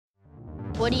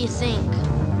What do you think?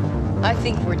 I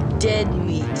think we're dead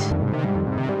meat.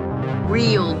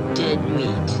 Real dead meat.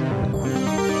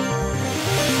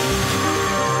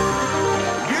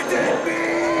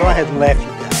 Go ahead and laugh, you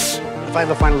guys. If I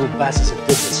ever find a little bastard that did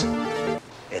this,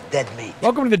 they're dead meat.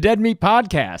 Welcome to the Dead Meat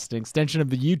Podcast, an extension of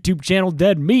the YouTube channel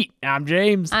Dead Meat. I'm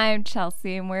James. I'm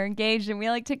Chelsea, and we're engaged, and we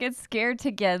like to get scared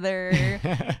together.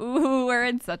 Ooh, we're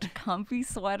in such comfy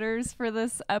sweaters for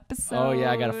this episode. Oh,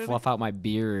 yeah, I gotta fluff out my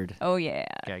beard. Oh, yeah.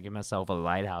 Gotta give myself a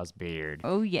Lighthouse beard.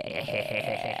 Oh,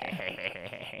 yeah.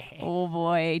 Oh,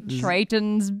 boy.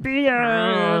 Triton's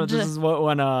beard. This is what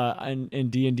when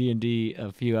in D&D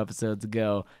a few episodes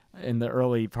ago, in the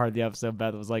early part of the episode,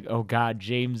 Beth was like, oh God,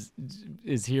 James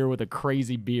is here with a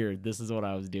crazy beard. This is what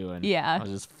I was doing. Yeah. I was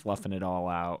just fluffing it all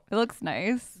out. It looks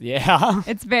nice. Yeah.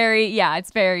 It's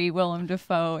very Willem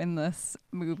Dafoe in this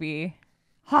movie.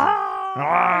 All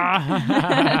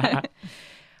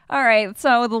right,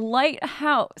 so The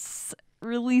Lighthouse,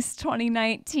 released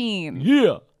 2019.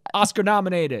 Yeah. Oscar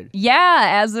nominated.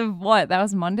 Yeah, as of what? That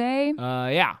was Monday?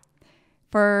 Yeah.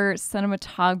 For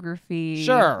cinematography,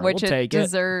 Sure, which we'll take it.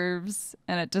 deserves,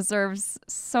 and it deserves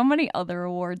so many other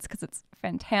awards because it's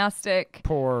fantastic.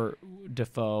 Poor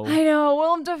Dafoe. I know,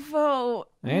 Willem Dafoe,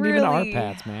 And really, even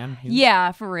Arpats, man.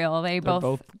 Yeah, for real, they both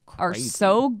are crazy.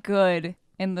 so good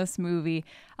in this movie.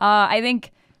 I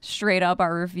think straight up,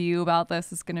 our review about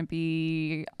this is going to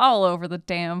be all over the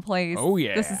damn place. Oh,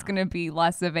 yeah. This is going to be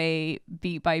less of a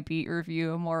beat by beat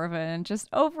review, more of an just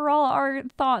overall our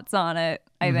thoughts on it,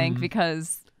 I think,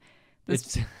 because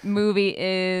this movie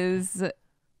is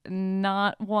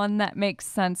not one that makes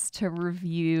sense to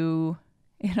review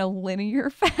in a linear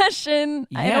fashion.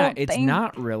 Yeah, it's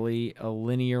not really a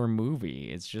linear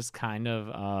movie. It's just kind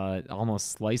of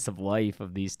almost slice of life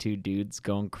of these two dudes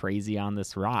going crazy on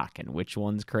this rock. And which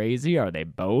one's crazy? Are they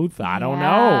both? I don't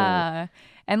know.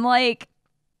 And like,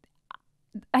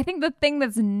 I think the thing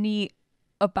that's neat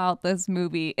about this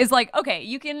movie is like, okay,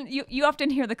 you often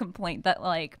hear the complaint that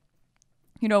like,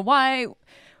 you know, why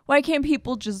can't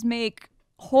people just make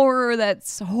horror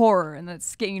that's horror and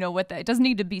that's, you know, what that it doesn't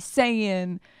need to be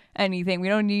saying anything. We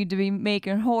don't need to be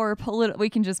making horror political. We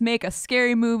can just make a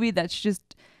scary movie that's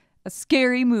just a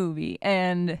scary movie,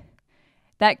 and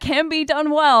that can be done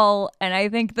well, and I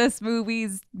think this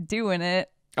movie's doing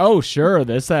it. Oh, sure.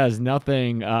 This has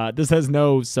nothing. This has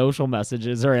no social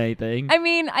messages or anything. I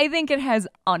mean, I think it has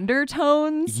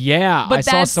undertones. Yeah, but I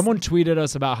saw someone tweeted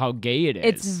us about how gay it is.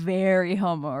 It's very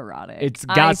homoerotic. It's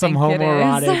got some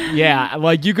homoerotic. Yeah,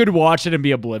 like you could watch it and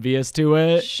be oblivious to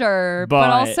it. Sure, but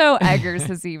also Eggers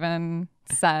has even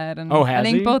said, and I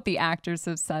think both the actors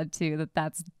have said too, that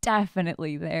that's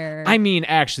definitely there. I mean,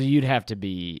 actually, you'd have to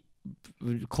be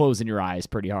closing your eyes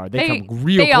pretty hard. They come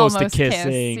real close to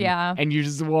kissing, yeah, and you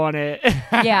just want it.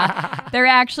 Yeah, they're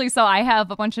actually. So I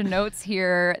have a bunch of notes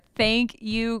here. Thank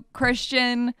you,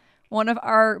 Christian, one of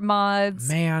our mods.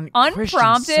 Man,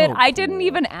 unprompted. So cool. I didn't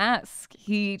even ask.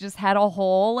 He just had a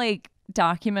whole like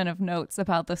document of notes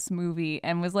about this movie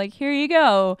and was like, here you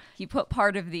go. He put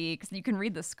part of because you can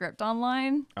read the script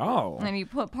online. Oh. And he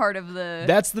put part of the...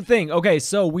 That's the thing. Okay,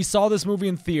 so we saw this movie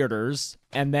in theaters,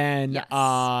 and then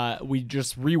we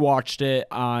just rewatched it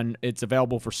it's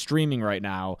available for streaming right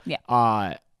now.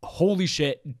 Yeah. Holy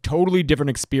shit, totally different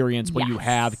experience when you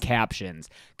have captions.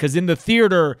 Because in the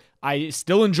theater, I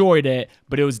still enjoyed it,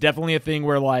 but it was definitely a thing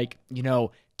where, like, you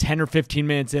know, 10 or 15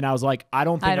 minutes in, I was like, I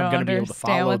don't think I'm going to be able to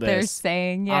follow what this. They're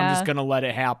saying. Yeah. I'm just going to let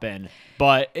it happen.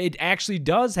 But it actually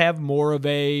does have more of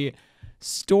a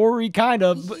story, kind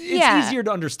of. It's easier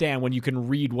to understand when you can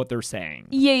read what they're saying.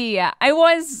 Yeah. I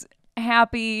was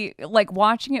happy, like,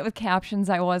 watching it with captions,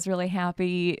 I was really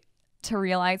happy to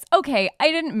realize, okay, I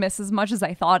didn't miss as much as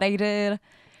I thought I did.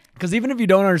 Because even if you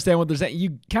don't understand what they're saying,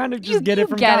 you kind of just get it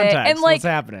from context. And, like, what's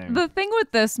happening. The thing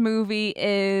with this movie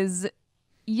is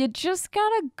you just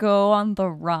gotta go on the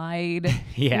ride.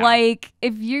 Yeah. Like,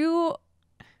 if you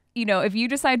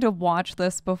decide to watch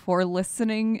this before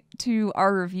listening to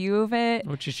our review of it,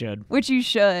 which you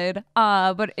should,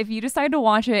 but if you decide to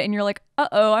watch it and you're like,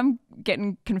 uh-oh, I'm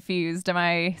getting confused. Am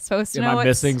I supposed to know? Am I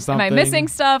missing something? Am I missing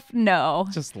stuff? No.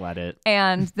 Just let it.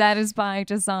 And that is by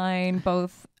design.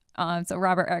 Both, so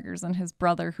Robert Eggers and his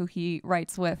brother, who he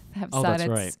writes with, have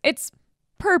said it's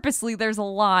purposely, there's a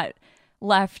lot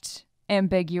left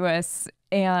ambiguous,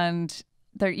 and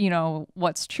there, you know,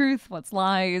 what's truth, what's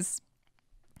lies.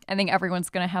 I think everyone's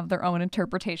going to have their own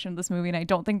interpretation of this movie, and I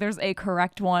don't think there's a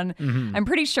correct one. I'm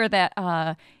pretty sure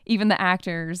that even the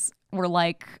actors were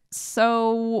like,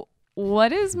 so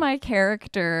what is my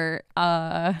character?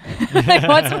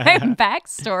 What's my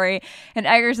backstory? And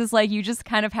Eggers is like, you just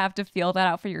kind of have to feel that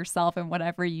out for yourself, and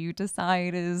whatever you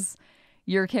decide is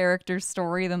your character's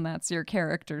story, then that's your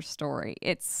character's story.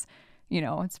 It's,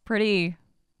 it's pretty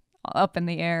up in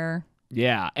the air.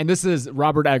 Yeah, and this is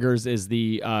Robert Eggers is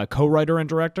the co-writer and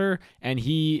director, and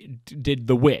he did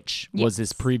The Witch, was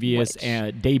his previous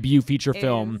debut feature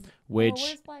film, which...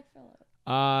 where's Black Phillip?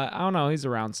 I don't know. He's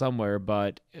around somewhere,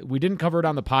 but we didn't cover it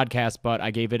on the podcast, but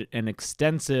I gave it an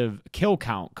extensive kill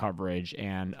count coverage,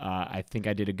 and I think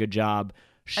I did a good job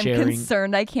sharing. I'm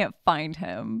concerned I can't find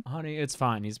him. Honey, it's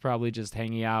fine. He's probably just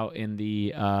hanging out in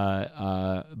the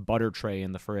butter tray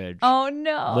in the fridge. Oh,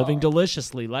 no. Living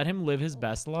deliciously. Let him live his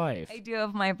best life. I do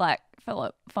have my Black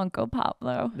Phillip Funko Pop,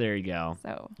 though. There you go.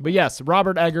 So, but yes,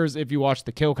 Robert Eggers, if you watch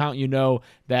the kill count, you know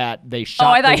that they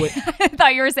shot I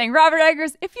thought you were saying Robert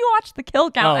Eggers, if you watch the kill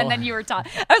count, and then you were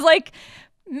talking. I was like,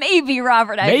 maybe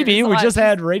Robert Eggers. Maybe. We just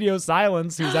had Radio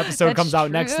Silence, whose episode comes out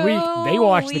next week. They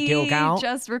watched the kill count. We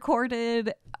just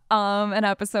recorded an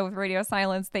episode with Radio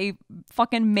Silence. They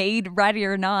fucking made Ready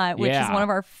or Not, which is one of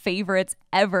our favorites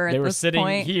ever. They were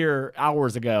sitting here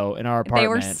hours ago in our apartment. They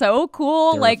were so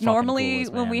cool. Like coolest, normally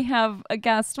when we have a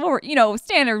guest,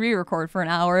 standard we record for an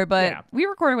hour, but we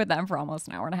recorded with them for almost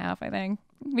an hour and a half, I think.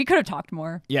 We could have talked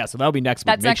more. Yeah, so that'll be next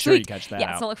week. Make sure you catch that out.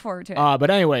 Yeah, so look forward to it. But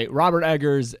anyway, Robert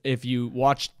Eggers, if you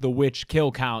watched The Witch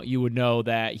kill count, you would know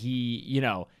that he,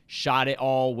 shot it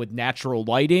all with natural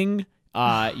lighting,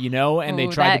 and they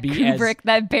tried to be Kubrick,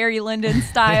 that Barry Lyndon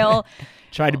style.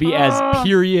 Tried to be as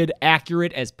period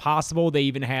accurate as possible. They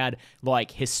even had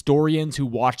historians who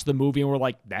watched the movie and were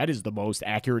like, that is the most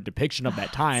accurate depiction of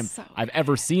that time I've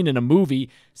ever seen in a movie.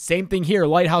 Same thing here.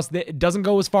 Lighthouse, it doesn't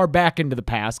go as far back into the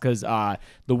past because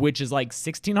The Witch is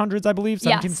 1600s, I believe,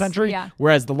 17th century. Yeah.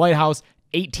 Whereas The Lighthouse,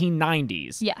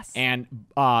 1890s. Yes. And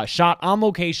shot on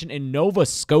location in Nova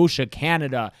Scotia,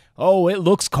 Canada. Oh, it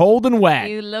looks cold and wet.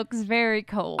 It looks very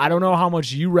cold. I don't know how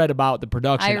much you read about the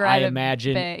production. I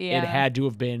imagine it had to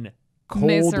have been cold,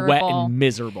 miserable. wet, and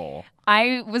miserable.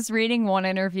 I was reading one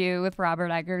interview with Robert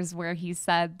Eggers where he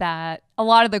said that a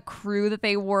lot of the crew that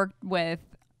they worked with,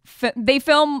 they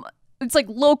film... It's like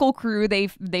local crew. They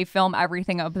film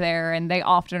everything up there, and they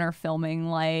often are filming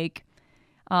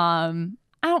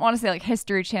I don't want to say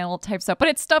History Channel type stuff, but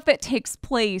it's stuff that takes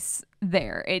place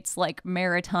there. It's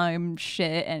maritime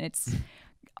shit, and it's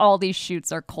all these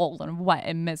shoots are cold and wet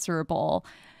and miserable.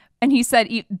 And he said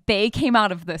they came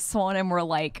out of this one and were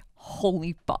like,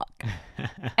 holy fuck.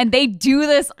 And they do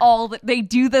this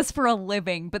for a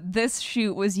living, but this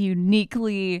shoot was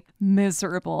uniquely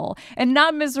miserable, and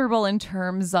not miserable in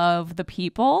terms of the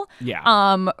people. Yeah.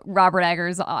 Robert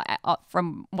Eggers,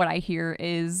 from what I hear,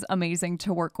 is amazing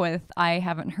to work with. I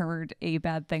haven't heard a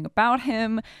bad thing about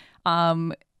him.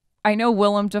 I know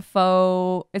Willem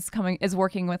Dafoe is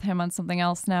working with him on something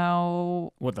else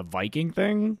now. What, the Viking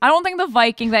thing? I don't think the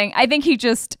Viking thing. I think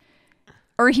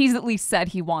he's at least said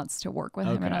he wants to work with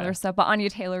him and other stuff. But Anya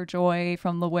Taylor-Joy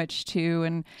from The Witch too,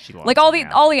 and all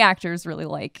the actors really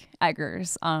like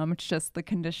Eggers. It's just the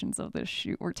conditions of this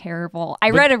shoot were terrible. I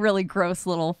read a really gross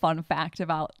little fun fact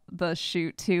about the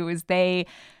shoot too.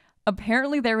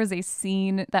 Apparently there was a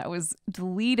scene that was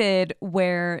deleted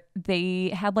where they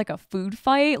had a food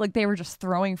fight, they were just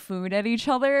throwing food at each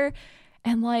other,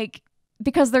 and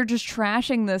because they're just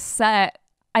trashing the set.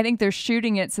 I think they're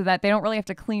shooting it so that they don't really have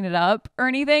to clean it up or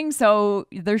anything. So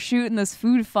they're shooting this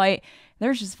food fight.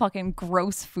 There's just fucking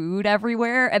gross food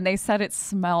everywhere. And they said it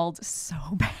smelled so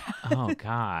bad. Oh,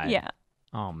 God. Yeah.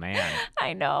 Oh, man.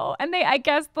 I know. And I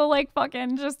guess the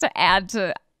fucking, just to add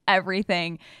to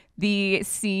everything, the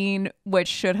scene which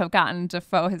should have gotten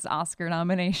Dafoe his Oscar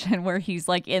nomination, where he's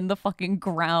in the fucking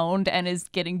ground and is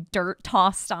getting dirt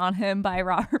tossed on him by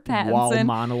Robert Pattinson while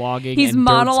monologuing. He's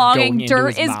monologuing.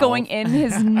 Dirt is going in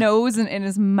his nose and in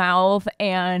his mouth,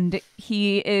 and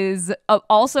he is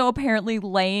also apparently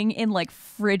laying in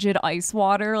frigid ice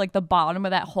water. The bottom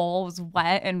of that hole was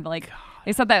wet, and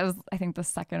they said that was, I think, the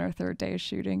second or third day of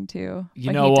shooting too.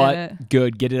 You know what?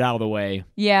 Good. Get it out of the way.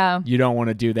 Yeah. You don't want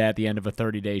to do that at the end of a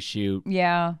 30-day shoot.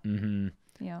 Yeah. Mm-hmm.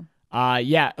 Yeah.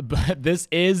 Yeah, but this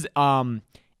is a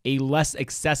less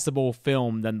accessible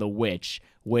film than The Witch,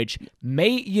 which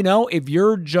may, if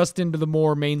you're just into the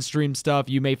more mainstream stuff,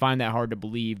 you may find that hard to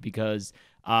believe because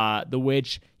The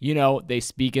Witch, they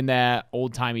speak in that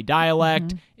old-timey dialect.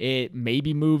 Mm-hmm. It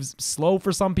maybe moves slow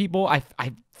for some people. I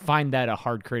find that a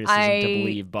hard criticism to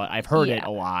believe, but I've heard it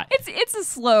a lot. It's a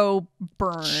slow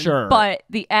burn, sure, but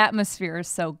the atmosphere is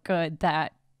so good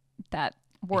that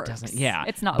works.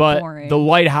 It's not boring. The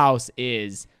Lighthouse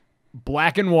is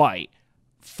black and white,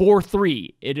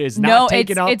 4:3. It is not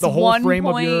taking up the whole frame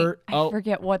of your. I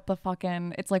forget what the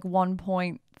fucking. It's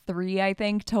 1.3, I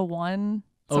think, to 1.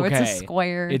 So it's a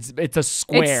square. It's a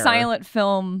square. It's silent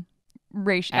film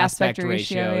aspect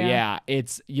ratio. Yeah.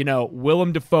 It's,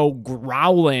 Willem Dafoe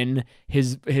growling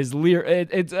his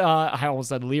it's I almost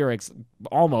said lyrics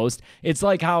almost. It's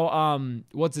like how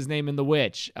what's his name in The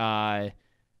Witch?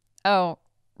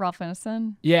 Ralph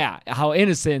Ineson? Yeah, how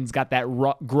Ineson's got that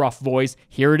gruff voice.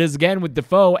 Here it is again with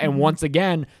Defoe, and once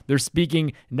again, they're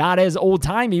speaking not as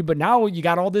old-timey, but now you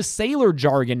got all this sailor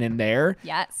jargon in there.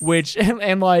 Yes. Which,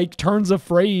 and like, turns a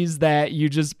phrase that you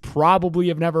just probably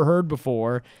have never heard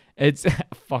before. It's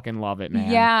fucking love it,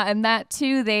 man. Yeah, and that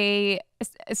too,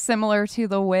 similar to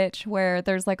The Witch, where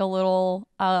there's like a little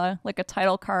like a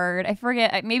title card. I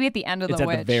forget, maybe at the end of The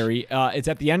Witch. It's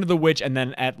at the end of The Witch, and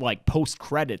then at like post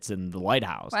credits in The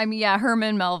Lighthouse. I mean, yeah,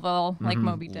 Herman Melville, like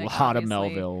Moby Dick. A lot obviously. of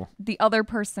Melville. The other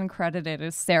person credited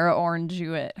is Sarah Orne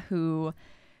Jewett, who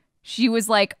she was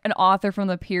like an author from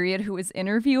the period who was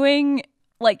interviewing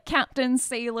like captains,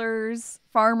 sailors,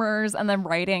 farmers, and then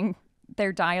writing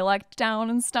their dialect down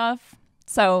and stuff.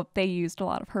 So they used a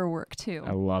lot of her work too.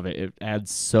 I love it. It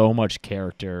adds so much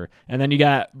character. And then you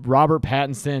got Robert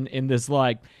Pattinson in this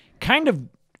like kind of,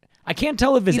 I can't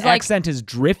tell if his accent is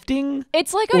drifting.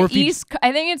 It's like I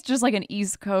think it's just like an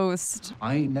East Coast.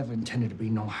 I ain't never intended to be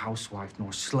no housewife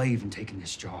nor slave in taking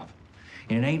this job.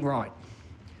 And it ain't right.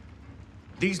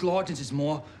 These lodges is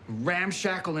more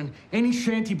ramshackle than any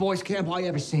shanty boys camp I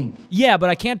ever seen. Yeah, but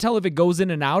I can't tell if it goes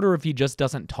in and out or if he just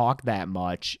doesn't talk that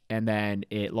much, and then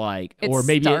it's or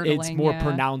maybe it's more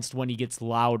pronounced when he gets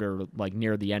louder, like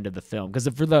near the end of the film. Because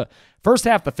for the first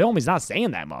half of the film, he's not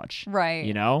saying that much,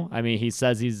 right? I mean, he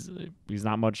says he's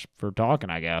not much for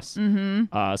talking, I guess.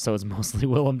 Mm-hmm. So it's mostly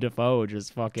Willem Dafoe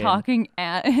just fucking talking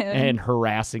at him and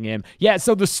harassing him. Yeah.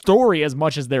 So the story, as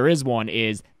much as there is one,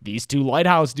 is these two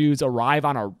lighthouse dudes arrive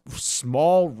on a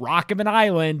small rock of an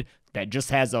island that just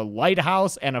has a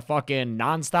lighthouse and a fucking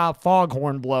nonstop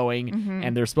foghorn blowing,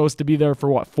 and they're supposed to be there for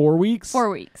what, 4 weeks? 4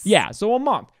 weeks. Yeah, so a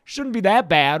month. Shouldn't be that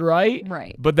bad, right?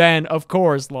 Right. But then, of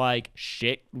course, like,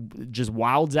 shit just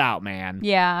wilds out, man.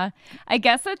 Yeah. I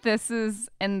guess that this is,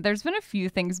 and there's been a few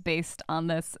things based on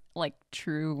this, like,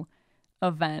 true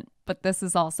event, but this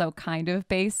is also kind of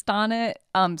based on it,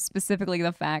 specifically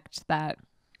the fact that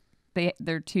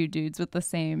they're two dudes with the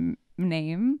same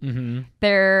name.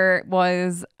 There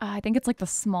was I think it's like the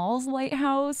Smalls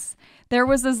Lighthouse. There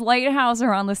was this lighthouse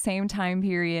around the same time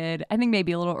period, I think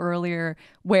maybe a little earlier,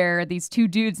 where these two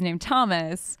dudes named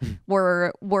Thomas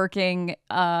were working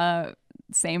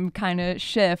same kind of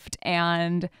shift,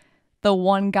 and the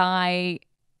one guy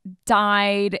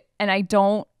died, and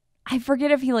I forget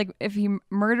if he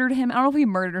murdered him. I don't know if he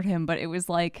murdered him, but it was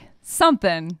like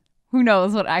something. Who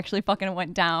knows what actually fucking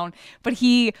went down, but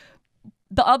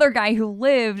the other guy who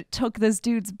lived took this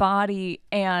dude's body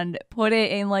and put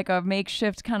it in like a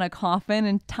makeshift kind of coffin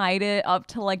and tied it up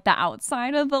to like the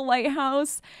outside of the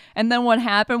lighthouse. And then what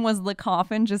happened was the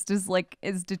coffin just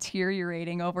is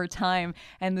deteriorating over time.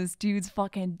 And this dude's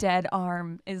fucking dead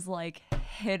arm is like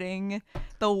hitting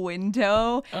the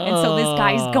window. And so this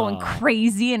guy's going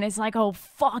crazy and it's like, oh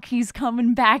fuck, he's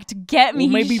coming back to get me.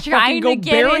 Well, maybe he's trying to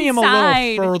get bury him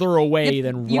inside. a little further away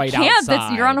than right outside. You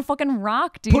can't. You're on a fucking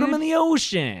rock, dude. Put him in the ocean.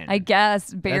 I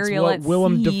guess burial That's what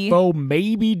Willem Dafoe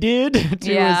maybe did to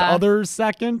his other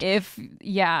second.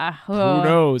 Who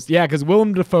knows? Yeah, because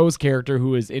Willem Dafoe's character,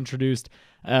 who is introduced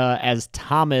as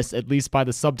Thomas, at least by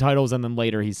the subtitles, and then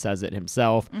later he says it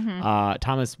himself.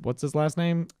 Thomas, what's his last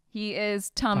name? He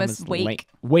is Thomas Wake.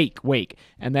 Wake.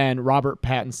 And then Robert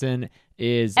Pattinson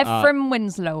is Ephraim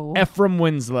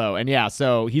Winslow. And yeah,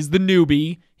 so he's the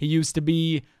newbie. He used to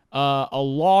be a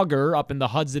logger up in the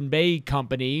Hudson Bay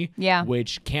Company. Yeah.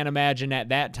 Which can't imagine at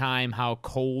that time how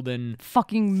cold and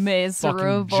fucking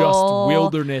miserable, fucking just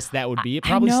wilderness that would be. It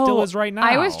probably still is right now.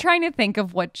 I was trying to think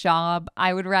of what job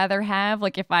I would rather have.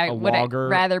 Like if I would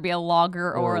rather be a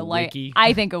logger or a wiki.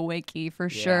 I think a wiki for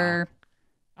sure.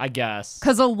 I guess.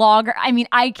 Because a logger, I mean,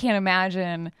 I can't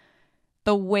imagine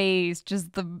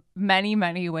the many,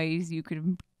 many ways you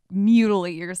could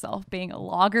mutilate yourself being a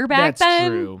logger back then. That's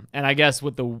true. And I guess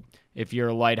if you're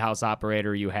a lighthouse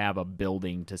operator, you have a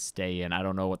building to stay in. I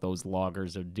don't know what those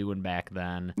loggers are doing back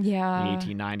then. Yeah. In the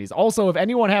 1890s. Also, if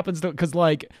anyone happens to, because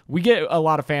like we get a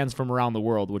lot of fans from around the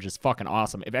world, which is fucking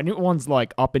awesome. If anyone's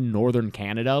like up in northern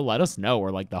Canada, let us know,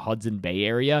 or like the Hudson Bay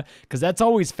area, because that's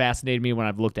always fascinated me when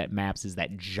I've looked at maps, is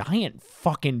that giant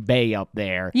fucking bay up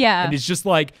there. Yeah. And it's just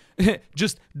like,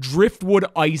 just driftwood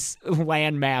ice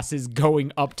land masses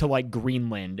going up to like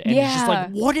Greenland. And it's just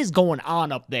like, what is going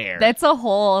on up there? That's a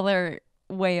whole other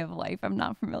way of life I'm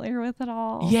not familiar with at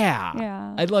all.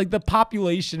 Yeah. And like the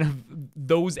population of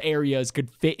those areas could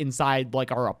fit inside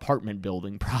like our apartment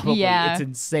building probably. Yeah. It's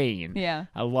insane. Yeah.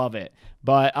 I love it.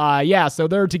 But so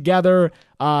they're together.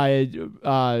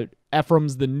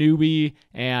 Ephraim's the newbie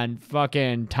and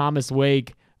fucking Thomas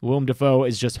Wake, Willem Dafoe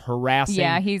is just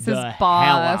harassing he's the his boss.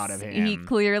 hell out of him. He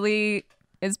clearly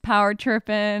is power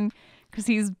tripping because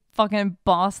he's fucking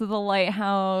boss of the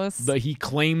lighthouse. He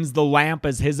claims the lamp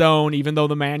as his own, even though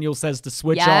the manual says to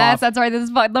switch off. Yes, that's right. This is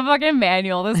the fucking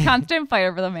manual. This constant fight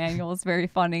over the manual is very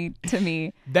funny to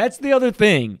me. That's the other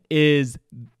thing is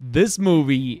this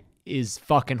movie is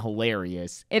fucking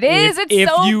hilarious. It is. It's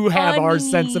so if you have our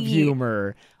funny. sense of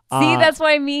humor. See, that's what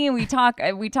I mean. We talk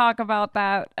about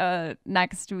that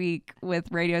next week with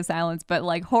Radio Silence, but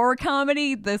like horror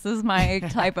comedy, this is my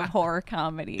type of horror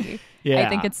comedy. Yeah. I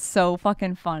think it's so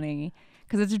fucking funny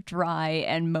because it's dry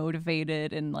and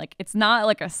motivated and like it's not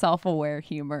like a self-aware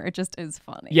humor. It just is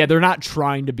funny. Yeah, they're not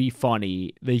trying to be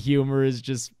funny. The humor is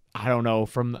just, I don't know,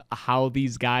 from how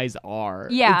these guys are.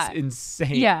 Yeah. It's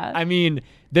insane. Yeah. I mean,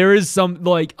 there is some,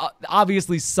 like,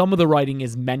 obviously some of the writing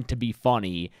is meant to be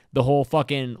funny. The whole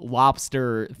fucking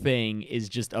lobster thing is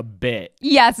just a bit.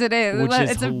 Yes, it is. Which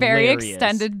is it's a very hilarious.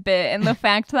 extended bit. And the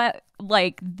fact that,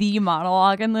 like, the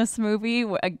monologue in this movie,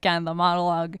 again, the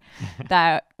monologue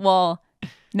that, well,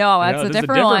 no, that's a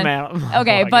different one.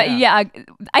 Okay, but yeah,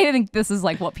 I think this is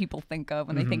like what people think of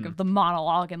when they think of the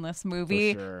monologue in this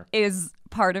movie. Is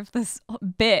part of this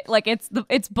bit. Like it's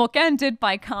bookended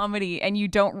by comedy, and you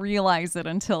don't realize it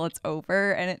until it's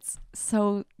over, and it's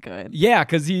so good. Yeah,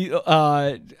 because he.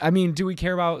 I mean, do we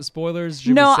care about spoilers?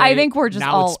 Should No, we say I think we're just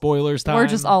now it's spoilers time. We're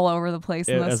just all over the place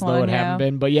in this as one. though it haven't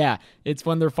been, but yeah, it's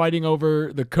when they're fighting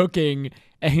over the cooking.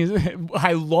 And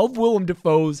I love Willem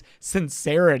Dafoe's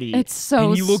sincerity. It's so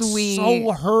and he looks sweet.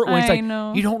 so hurt when he's like,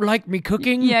 know. "You don't like me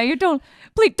cooking? Yeah, you don't.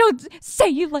 Please don't say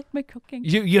you like my cooking.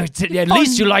 At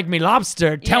least you like me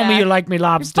lobster. Tell me you like me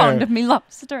lobster. You're fond of me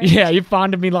lobster. Yeah, you're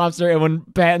fond of me lobster." And when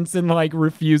Pattinson like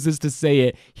refuses to say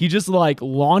it, he just like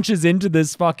launches into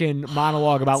this fucking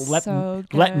monologue about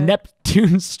let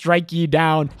Neptune strike ye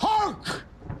down. Hark!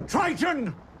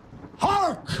 Triton!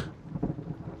 Hark!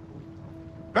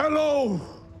 Bellow!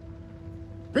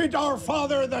 Bid our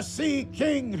father, the Sea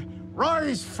King,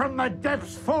 rise from the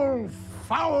depths full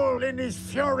foul in his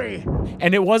fury.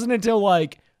 And it wasn't until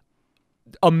like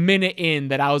a minute in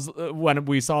that I was, when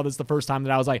we saw this the first time,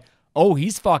 that I was like, oh,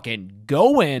 he's fucking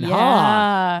going,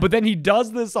 huh? But then he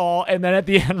does this all, and then at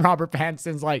the end, Robert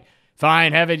Pattinson's like,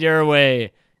 fine, have it your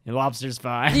way. And lobster's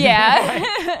fine. Yeah.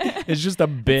 It's just a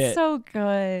bit. It's so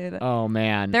good. Oh,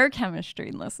 man. Their chemistry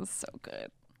in this is so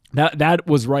good. That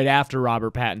was right after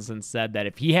Robert Pattinson said that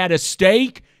if he had a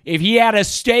steak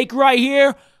right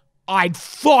here, I'd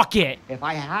fuck it. If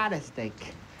I had a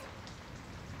steak,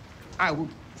 I would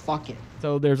fuck it.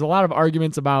 So there's a lot of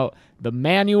arguments about the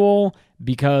manual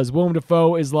because Willem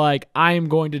Dafoe is like, I am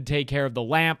going to take care of the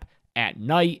lamp at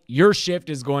night. Your shift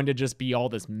is going to just be all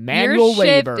this manual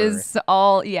labor. Your shift is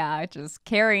all, just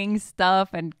carrying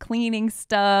stuff and cleaning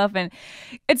stuff. And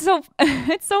it's so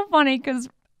funny because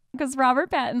Robert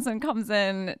Pattinson comes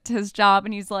in to his job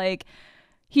and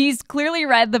he's clearly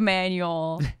read the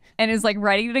manual and is like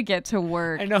ready to get to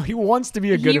work. I know he wants to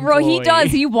be a good employee. He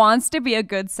does. He wants to be a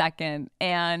good second.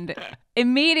 And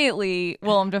immediately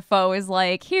Willem Dafoe is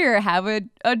like, here, have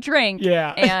a drink.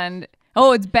 Yeah. And,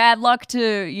 oh, it's bad luck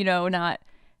to, not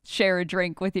share a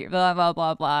drink with you, blah, blah,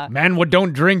 blah, blah. Man, what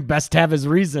don't drink best have his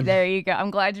reason. There you go.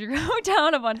 I'm glad you wrote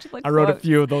down a bunch of I wrote a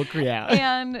few of those, yeah.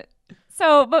 And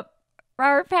so, but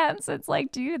Robert Pattinson's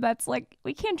like, dude, that's like,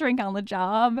 we can't drink on the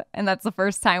job. And that's the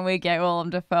first time we get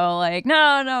Willem Dafoe like,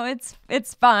 no,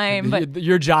 it's fine. But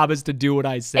your job is to do what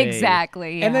I say.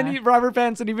 Exactly. Yeah. And then Robert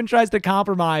Pattinson even tries to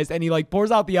compromise and he like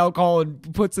pours out the alcohol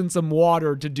and puts in some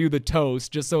water to do the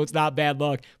toast just so it's not bad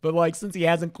luck. But like, since he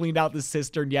hasn't cleaned out the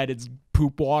cistern yet, it's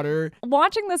poop water.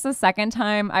 Watching this a second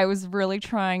time, I was really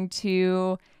trying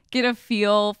to get a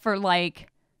feel for like,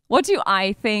 what do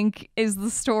I think is the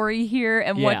story here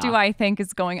and what do I think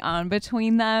is going on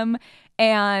between them?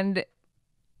 And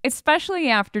especially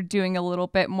after doing a little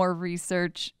bit more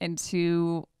research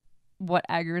into what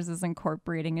Eggers is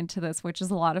incorporating into this, which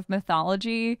is a lot of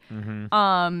mythology.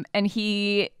 Mm-hmm. And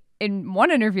he, in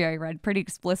one interview I read, pretty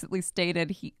explicitly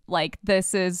stated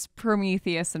this is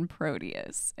Prometheus and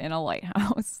Proteus in a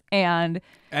lighthouse. And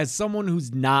as someone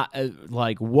who's not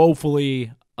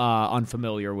woefully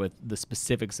unfamiliar with the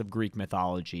specifics of Greek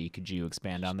mythology, could you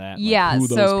expand on that? Yeah, who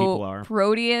those people are?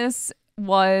 Proteus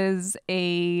was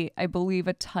I believe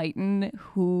a Titan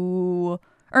who,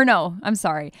 or no, I'm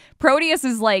sorry. Proteus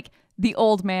is like the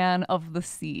old man of the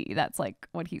sea. That's like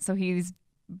what he's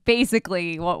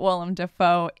basically what Willem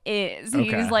Dafoe is.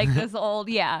 Okay. He's like this old,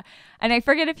 yeah. And I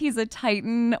forget if he's a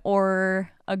titan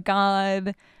or a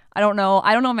god. I don't know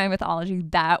my mythology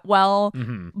that well,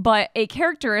 but a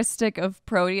characteristic of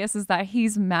Proteus is that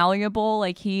he's malleable,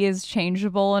 like he is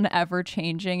changeable and ever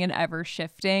changing and ever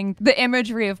shifting. The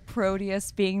imagery of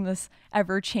Proteus being this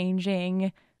ever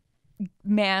changing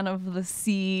man of the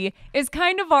sea is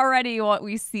kind of already what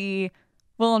we see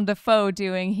Willem Dafoe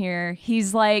doing here.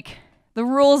 He's like, the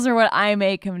rules are what I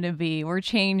make him to be. We're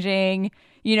changing,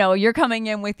 you're coming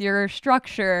in with your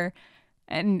structure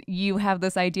and you have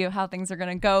this idea of how things are going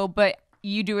to go, but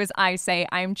you do as I say.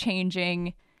 I'm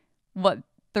changing what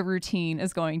the routine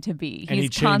is going to be. And He's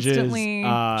constantly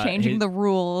changing the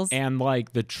rules. And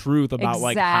like the truth about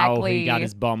like how he got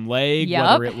his bum leg,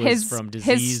 whether it was from disease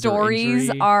his stories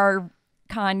or injury. are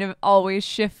kind of always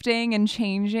shifting and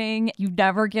changing. You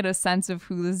never get a sense of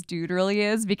who this dude really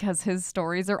is because his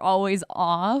stories are always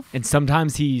off. And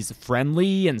sometimes he's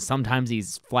friendly and sometimes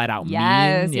he's flat out mean.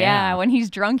 Yeah. When he's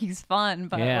drunk, he's fun.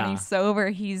 But when he's sober,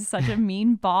 he's such a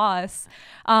mean boss.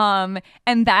 And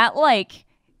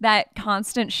that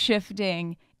constant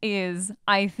shifting is,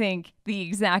 I think, the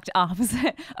exact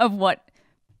opposite of what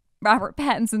Robert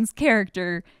Pattinson's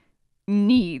character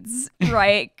needs,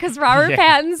 right? Because Robert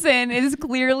Pattinson is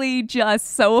clearly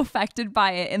just so affected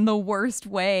by it in the worst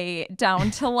way,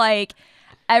 down to like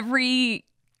every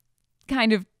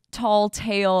kind of tall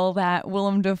tale that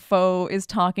Willem Dafoe is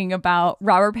talking about.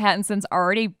 Robert Pattinson's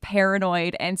already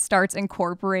paranoid and starts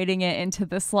incorporating it into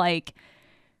this like,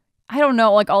 I don't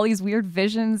know, like all these weird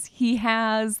visions he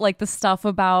has, like the stuff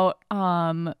about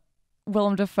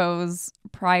Willem Dafoe's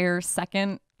prior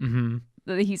second.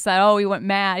 He said, oh, he went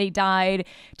mad, he died,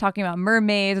 talking about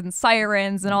mermaids and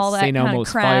sirens and all that St. kind Elmo's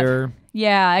of crap. Fire.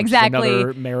 Yeah, exactly.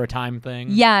 Another maritime thing.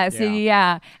 Yes,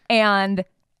 yeah. And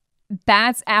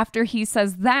that's after he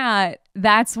says that,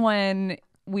 that's when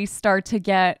we start to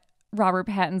get Robert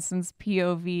Pattinson's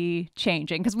POV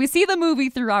changing. Because we see the movie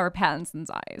through Robert Pattinson's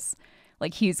eyes.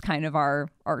 Like he's kind of our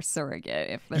surrogate,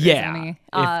 if there's any.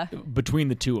 Between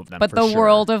the two of them. But for the sure.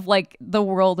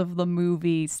 world of the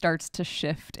movie starts to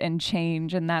shift and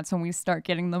change, and that's when we start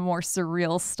getting the more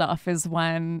surreal stuff. Is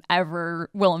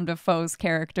whenever Willem Dafoe's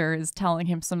character is telling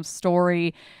him some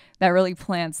story that really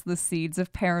plants the seeds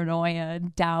of paranoia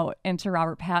and doubt into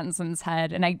Robert Pattinson's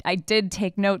head. And I did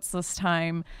take notes this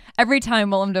time. Every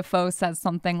time Willem Dafoe says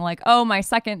something like, oh, my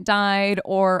second died,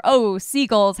 or, oh,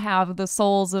 seagulls have the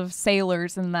souls of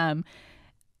sailors in them,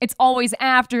 it's always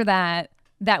after that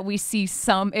we see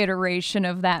some iteration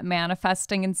of that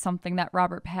manifesting in something that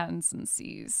Robert Pattinson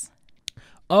sees.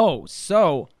 Oh,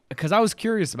 so, because I was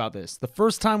curious about this. The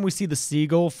first time we see the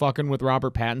seagull fucking with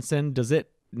Robert Pattinson, does it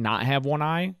not have one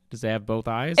eye? Does it have both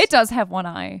eyes? It does have one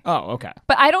eye. Oh, okay.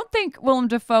 But I don't think Willem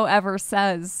Dafoe ever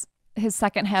says his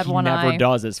second had one eye. He never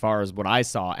does, as far as what I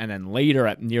saw. And then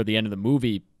later, near the end of the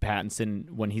movie, Pattinson,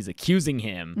 when he's accusing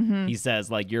him, he says,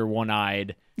 like, you're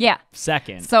one-eyed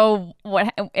second. So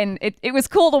what? And it was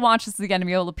cool to watch this again and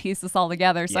be able to piece this all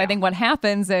together. So I think what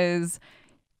happens is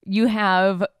you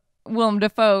have Willem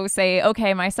Dafoe say,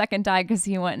 okay, my second died because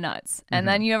he went nuts. And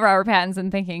then you have Robert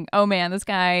Pattinson thinking, oh man, this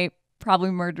guy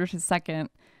probably murdered his second.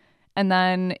 And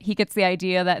then he gets the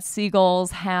idea that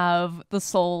seagulls have the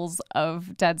souls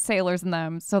of dead sailors in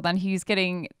them. So then he's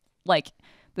getting like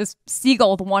this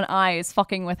seagull with one eye is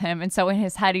fucking with him. And so in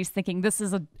his head, he's thinking, this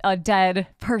is a dead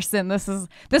person.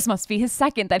 This must be his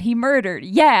second that he murdered.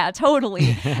 Yeah,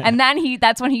 totally. And then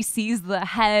that's when he sees the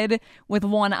head with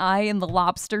one eye in the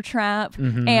lobster trap.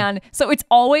 And so it's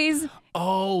always...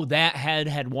 Oh, that head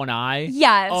had one eye?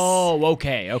 Yes. Oh,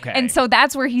 okay. And so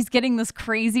that's where he's getting this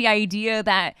crazy idea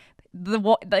that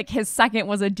his second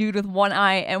was a dude with one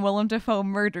eye and Willem Dafoe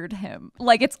murdered him.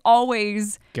 Like, it's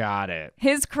always... Got it.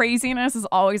 His craziness is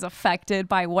always affected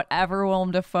by whatever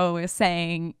Willem Dafoe is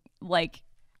saying, like,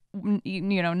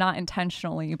 not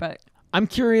intentionally, but... I'm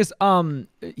curious,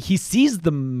 he sees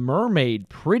the mermaid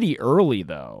pretty early,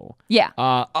 though. Yeah.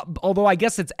 Although I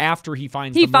guess it's after he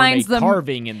finds the mermaid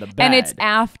carving in the bed. And it's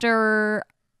after...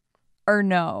 Or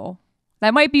no.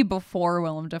 That might be before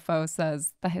Willem Dafoe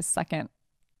says that his second...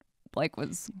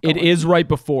 was going. It is right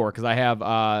before, because I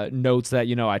have notes that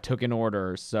I took in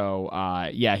order. So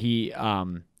he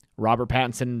Robert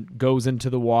Pattinson goes into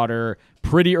the water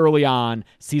pretty early on,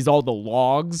 sees all the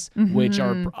logs, which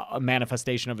are a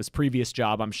manifestation of his previous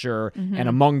job, I'm sure, and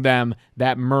among them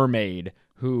that mermaid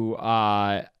who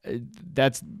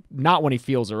that's not when he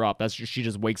feels her up. That's just, she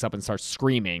just wakes up and starts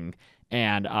screaming.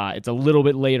 And it's a little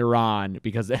bit later on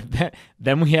because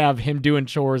then we have him doing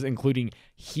chores, including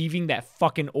heaving that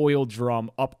fucking oil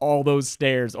drum up all those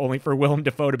stairs, only for Willem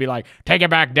Dafoe to be like, take it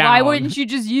back down. Why wouldn't you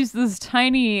just use this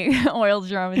tiny oil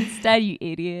drum instead, you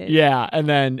idiot? Yeah, and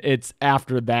then it's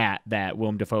after that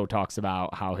Willem Dafoe talks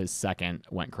about how his second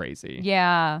went crazy.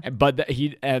 Yeah. But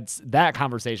it's that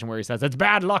conversation where he says, it's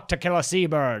bad luck to kill a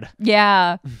seabird.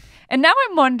 Yeah. And now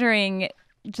I'm wondering,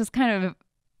 just kind of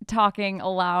talking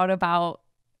aloud about,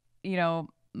 you know,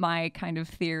 my kind of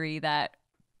theory that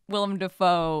Willem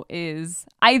Dafoe is,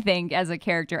 I think, as a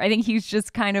character, I think he's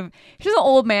just an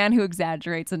old man who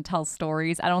exaggerates and tells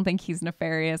stories. I don't think he's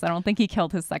nefarious. I don't think he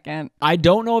killed his second. I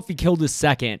don't know if he killed his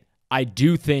second. I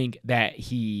do think that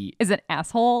he is an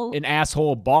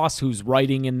asshole boss who's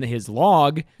writing in his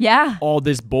log all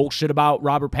this bullshit about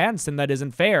Robert Pattinson that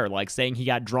isn't fair, like saying he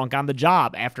got drunk on the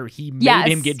job after he made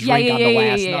him get drunk on the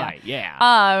last night.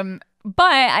 Yeah. But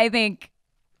I think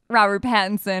Robert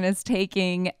Pattinson is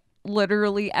taking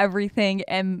literally everything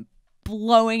and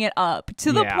blowing it up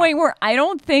to the point where I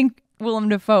don't think Willem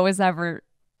Dafoe is ever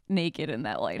naked in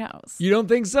that lighthouse. You don't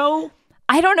think so?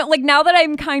 I don't know. Like, now that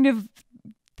I'm kind of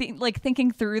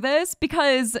thinking through this,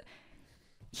 because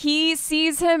he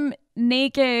sees him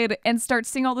naked and starts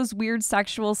seeing all this weird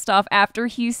sexual stuff after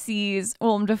he sees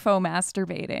Willem Dafoe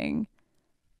masturbating.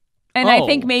 And I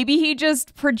think maybe he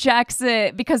just projects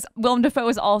it because Willem Dafoe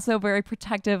is also very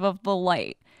protective of the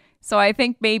light. So I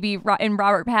think maybe in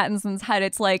Robert Pattinson's head,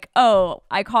 it's like, oh,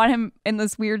 I caught him in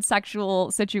this weird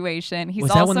sexual situation. He's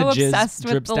also obsessed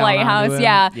with the lighthouse.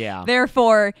 Yeah.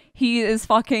 Therefore, he is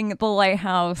fucking the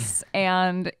lighthouse.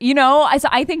 And, you know,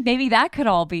 I think maybe that could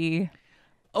all be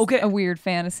a weird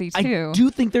fantasy, too. I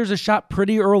do think there's a shot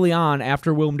pretty early on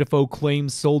after Willem Dafoe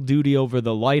claims sole duty over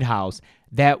the lighthouse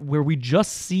where we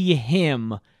just see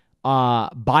him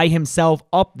by himself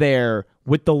up there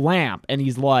with the lamp. And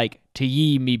he's like, to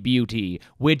ye, me beauty,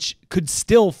 which could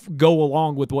still go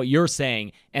along with what you're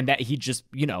saying, and that he just,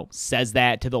 you know, says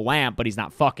that to the lamp, but he's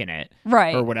not fucking it,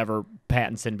 right? Or whatever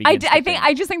Pattinson begins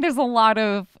I just think there's a lot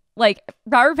of, like,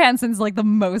 Robert Pattinson's like the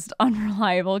most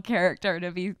unreliable character to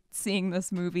be seeing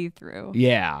this movie through.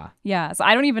 Yeah. So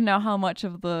I don't even know how much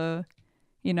of the,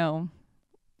 you know,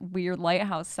 weird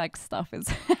lighthouse sex stuff is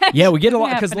we get a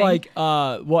lot because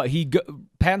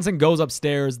Pattinson goes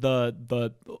upstairs,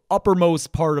 the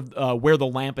uppermost part of where the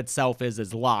lamp itself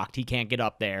is locked. He can't get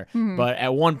up there. But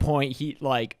at one point he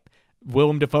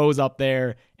Willem Dafoe's up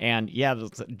there, and there's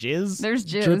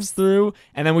jizz drips through,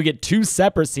 and then we get two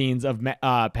separate scenes of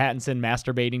Pattinson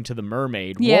masturbating to the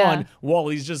mermaid. One while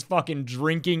he's just fucking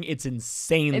drinking. It's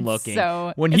insane looking.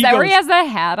 So where he has that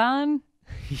hat on?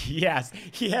 Yes,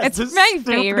 he has it's my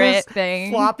favorite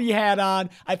thing. Floppy hat on.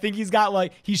 I think he's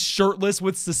got he's shirtless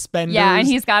with suspenders. Yeah, and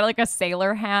he's got like a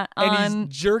sailor hat on. And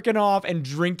he's jerking off and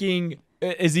drinking.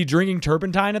 Is he drinking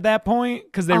turpentine at that point?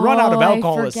 Because they run out of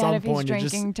alcohol at some point.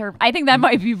 I think that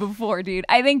might be before, dude.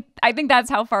 I think that's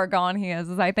how far gone he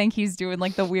is. I think he's doing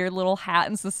like the weird little hat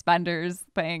and suspenders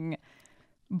thing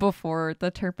before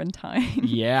the turpentine.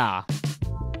 Yeah.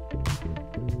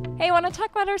 Hey, I want to talk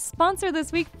about our sponsor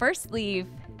this week, First Leaf.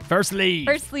 First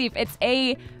Leaf. It's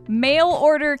a mail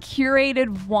order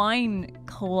curated wine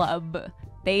club.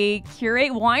 They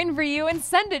curate wine for you and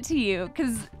send it to you.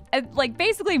 Because,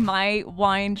 basically my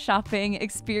wine shopping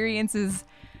experience is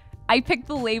I pick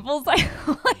the labels I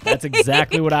like. That's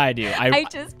exactly what I do. I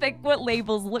just pick what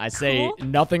labels look cool. I say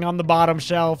nothing on the bottom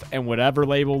shelf and whatever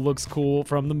label looks cool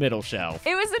from the middle shelf.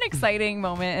 It was an exciting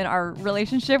moment in our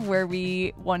relationship where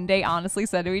we one day honestly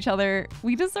said to each other,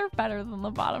 we deserve better than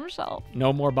the bottom shelf.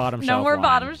 No more bottom shelf. No more wine.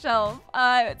 Bottom shelf.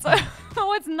 So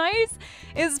what's nice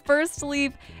is First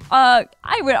Leaf, I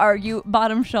would argue,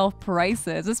 bottom shelf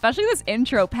prices, especially this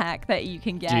intro pack that you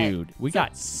can get. Dude, we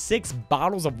got 6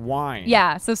 bottles of wine.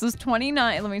 Yeah, so this is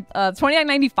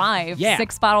 $29.95. Yeah.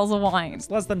 6 bottles of wine.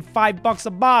 It's less than $5 a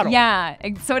bottle. Yeah,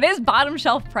 so it is bottom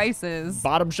shelf prices.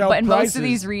 Bottom shelf prices. But prices. most of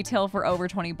these retail for over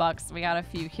 $20. We got a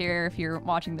few here if you're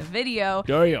watching the video.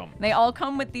 Damn. They all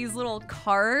come with these little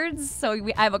cards. So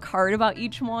I have a card about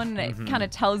each one, and it kind of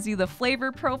tells you the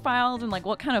flavor profiles and like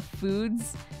what kind of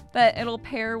foods that it'll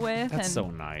pair with. That's and so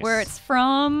nice. Where it's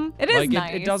from. It is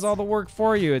nice. It does all the work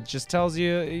for you. It just tells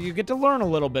you get to learn a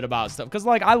little bit about stuff. Because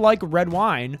I like red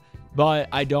wine, but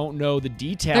I don't know the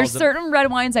details. There's certain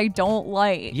red wines I don't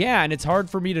like. Yeah, and it's hard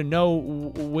for me to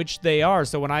know which they are.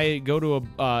 So when I go to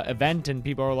a event and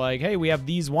people are like, hey, we have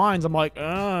these wines, I'm like,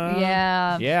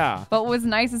 Yeah. Yeah. But what was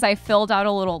nice is I filled out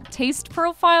a little taste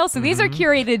profile. So these are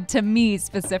curated to me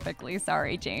specifically.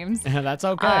 Sorry, James. That's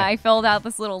okay. I filled out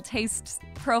this little taste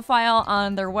profile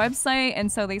on their website.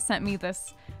 And so they sent me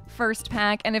this first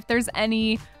pack. And if there's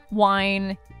any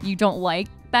wine you don't like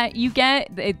that you get,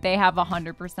 they have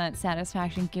 100%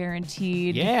 satisfaction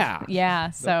guaranteed.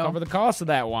 Yeah. So they'll cover the cost of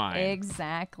that wine.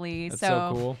 Exactly. That's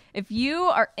so cool. If you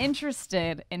are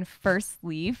interested in First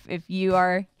Leaf, if you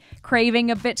are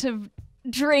craving a bit of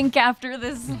drink after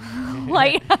this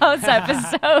Lighthouse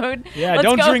episode.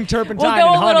 Don't drink turpentine We'll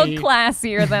go and a little honey.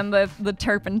 classier than the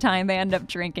turpentine they end up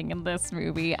drinking in this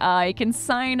movie. You can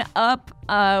sign up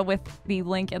with the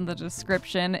link in the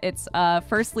description. It's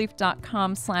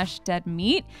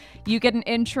firstleaf.com/deadmeat. You get an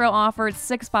intro offer. It's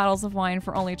 6 bottles of wine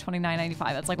for only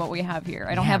 $29.95. That's like what we have here.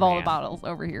 I don't have all the bottles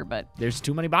over here, but there's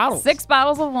too many bottles. 6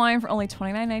 bottles of wine for only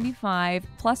 $29.95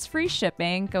 plus free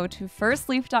shipping. Go to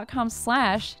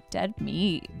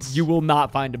firstleaf.com/deadmeat. You will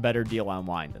not find a better deal on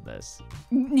wine than this.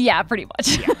 Yeah, pretty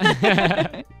much.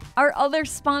 Yeah. Our other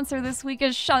sponsor this week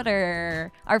is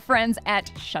Shudder. Our friends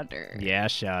at Shudder. Yeah,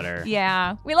 Shudder.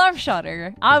 Yeah, we love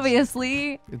Shudder.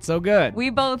 Obviously, it's so good.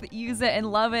 We both use it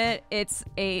and love it. It's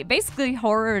basically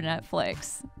horror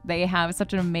Netflix. They have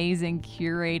such an amazing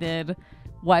curated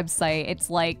website. It's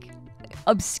like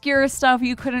obscure stuff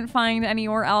you couldn't find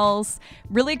anywhere else.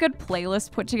 Really good playlists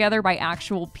put together by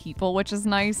actual people, which is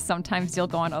nice. Sometimes you'll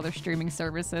go on other streaming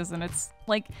services and it's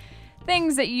like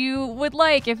things that you would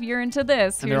like if you're into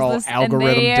this. And they're all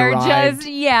algorithm derived.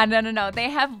 No. They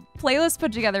have playlists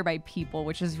put together by people,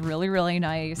 which is really, really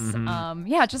nice.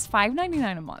 Just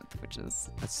 $5.99 a month,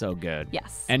 that's so good.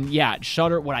 Yes. And yeah,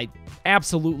 Shudder, what I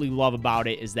absolutely love about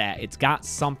it is that it's got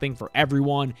something for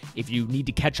everyone. If you need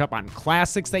to catch up on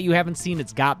classics that you haven't seen,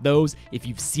 it's got those. If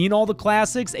you've seen all the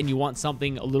classics and you want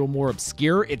something a little more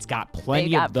obscure, it's got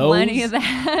plenty of those. Plenty of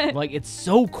that. Like, it's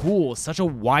so cool. Such a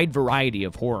wide variety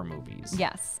of horror movies.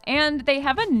 Yes. And they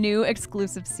have a new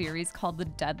exclusive series called The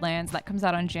Deadlands that comes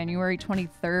out on January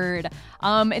 23rd.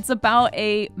 It's about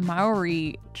a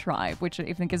Maori tribe, which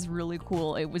I think is really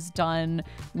cool. It was done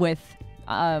with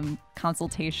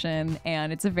consultation,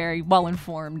 and it's a very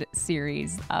well-informed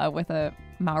series with a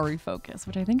Maori focus,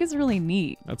 which I think is really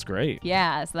neat. That's great.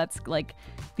 Yeah, so that's like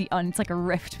it's like a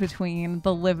rift between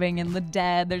the living and the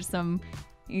dead. There's some,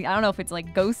 I don't know if it's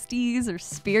like ghosties or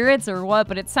spirits or what,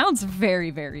 but it sounds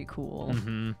very, very cool.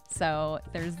 So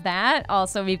there's that.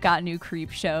 Also, we've got new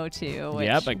Creep Show too.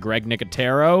 By Greg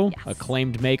Nicotero,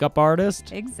 acclaimed makeup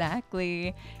artist.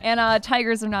 Exactly. And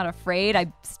Tigers Are Not Afraid.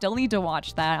 I still need to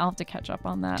watch that. I'll have to catch up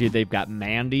on that. Dude, they've got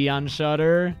Mandy on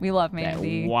Shudder. We love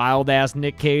Mandy. That wild-ass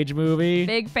Nick Cage movie.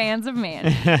 Big fans of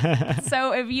Mandy.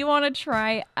 So if you want to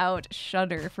try out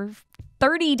Shudder for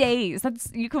 30 days.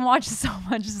 You can watch so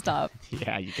much stuff.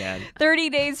 Yeah, you can. 30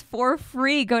 days for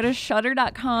free. Go to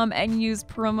shudder.com and use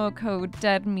promo code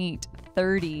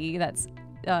DEADMEAT30. That's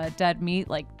Dead Meat,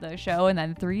 like the show, and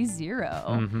then 30.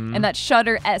 And that's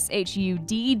Shudder,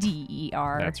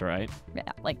 SHUDDER. That's right. Yeah,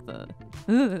 like the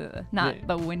not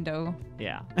the window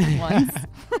ones.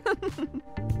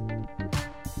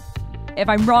 If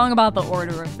I'm wrong about the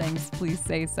order of things, please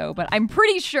say so. But I'm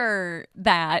pretty sure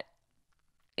that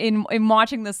in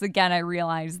watching this again, I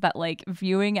realized that like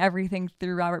viewing everything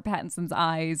through Robert Pattinson's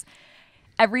eyes,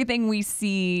 everything we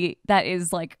see that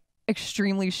is like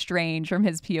extremely strange from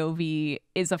his POV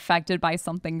is affected by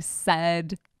something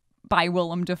said by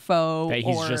Willem Dafoe, that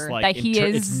he's just like that he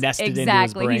is it's nested exactly into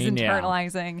his brain. He's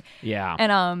internalizing. Yeah.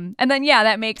 And then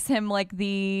that makes him like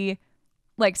the.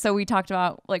 Like, so we talked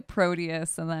about like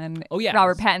Proteus, and then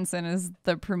Robert Pattinson is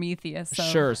the Prometheus.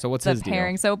 Sure. So what's his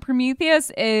pairing? deal? So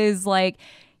Prometheus is like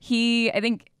I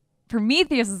think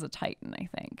Prometheus is a Titan, I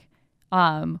think,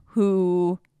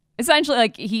 who essentially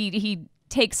like he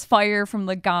takes fire from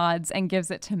the gods and gives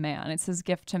it to man. It's his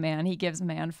gift to man. He gives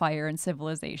man fire and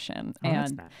civilization,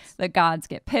 and nice. The gods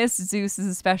get pissed. Zeus is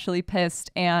especially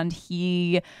pissed, and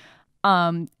he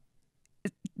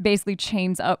basically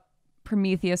chains up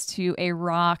Prometheus to a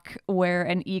rock where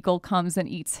an eagle comes and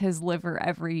eats his liver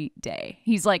every day.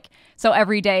 He's like, so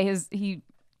every day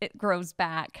it grows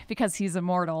back because he's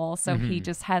immortal. So he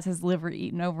just has his liver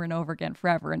eaten over and over again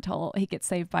forever until he gets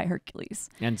saved by Hercules.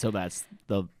 And so that's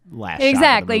the last exactly.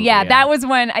 shot of the movie, yeah. That was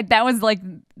that was like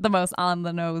the most on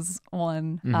the nose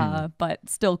one, but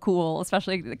still cool,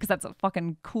 especially because that's a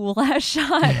fucking cool ass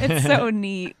shot. It's so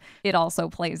neat. It also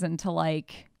plays into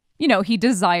like, he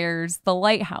desires the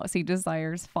lighthouse. He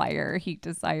desires fire. He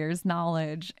desires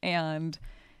knowledge. And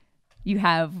you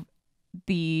have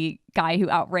the guy who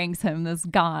outranks him, this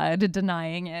god,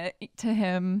 denying it to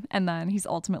him. And then he's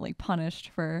ultimately punished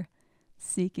for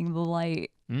seeking the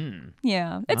light.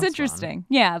 Yeah, it's interesting. Fun.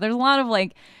 Yeah, there's a lot of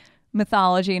like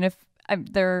mythology. And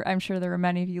I'm sure there are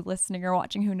many of you listening or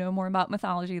watching who know more about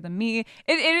mythology than me.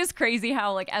 It is crazy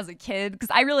how like as a kid, because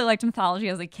I really liked mythology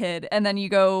as a kid, and then you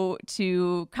go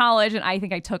to college, and I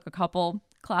think I took a couple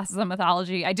classes of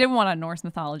mythology. I did one on Norse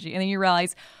mythology, and then you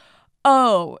realize,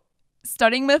 oh,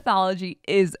 studying mythology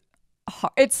is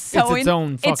hard. It's its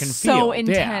own fucking It's so field.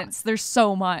 intense. Yeah. There's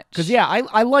so much. Because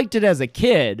I liked it as a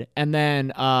kid, and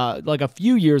then like a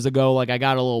few years ago, like I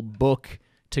got a little book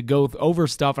to go over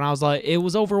stuff, and I was like, it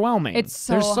was overwhelming. It's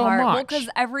There's so hard. much. Well, because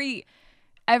every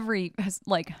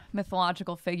like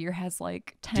mythological figure has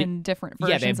like 10 different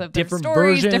versions they have of their different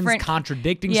stories, versions, different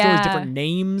contradicting stories, different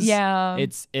names. Yeah,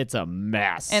 it's a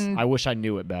mess. And I wish I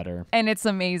knew it better. And it's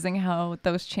amazing how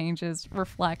those changes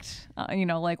reflect,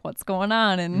 like what's going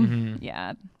on, and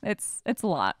yeah, it's a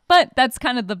lot. But that's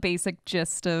kind of the basic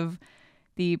gist of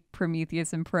the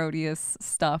Prometheus and Proteus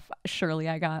stuff. Surely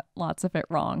I got lots of it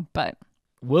wrong, but.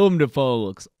 Willem Dafoe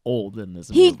looks old in this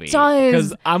He movie. does.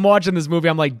 Because I'm watching this movie,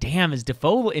 I'm like, damn, is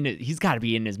Dafoe in it? He's got to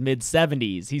be in his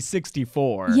mid-70s. He's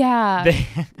 64. Yeah.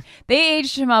 They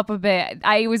aged him up a bit.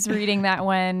 I was reading that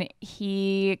when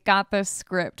he got the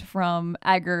script from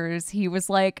Eggers, he was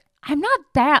like, I'm not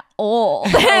that old.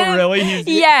 Oh, really?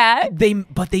 Yeah. They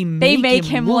make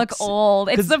him look old.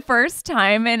 It's the first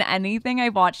time in anything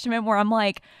I've watched him in where I'm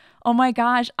like, oh my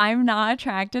gosh, I'm not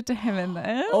attracted to him in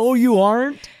this. Oh, you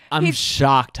aren't? I'm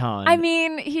shocked, hon. I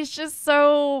mean, he's just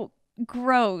so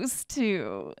gross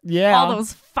too. Yeah. All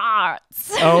those farts.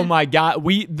 Oh my God.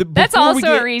 That's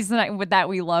also a reason that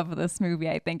we love this movie,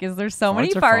 I think, is there's so many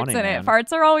farts funny, in man. it.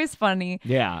 Farts are always funny.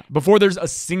 Yeah. Before there's a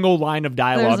single line of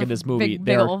dialogue There's in this movie, big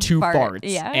there are old 2 fart. farts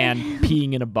Yeah. and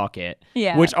peeing in a bucket.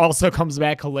 Yeah. Which also comes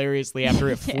back hilariously after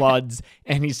it floods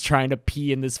and he's trying to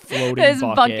pee in this floating This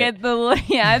bucket.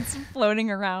 it's floating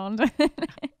around.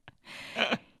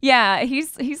 Yeah,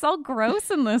 he's all gross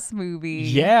in this movie.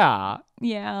 Yeah.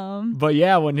 Yeah. But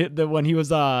yeah, when he was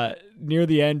near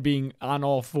the end being on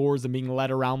all fours and being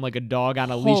led around like a dog on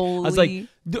a leash, I was like,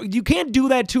 you can't do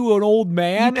that to an old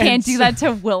man. You can't do that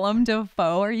to Willem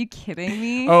Dafoe. Are you kidding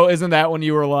me? Oh, isn't that when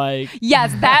you were like...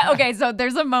 Yes, okay, so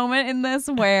there's a moment in this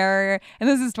where, and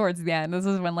this is towards the end, this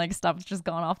is when like stuff's just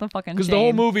gone off the fucking chain. Because the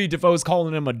whole movie, Defoe's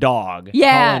calling him a dog.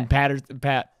 Yeah.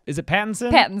 Calling is it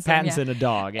Pattinson? Pattinson, a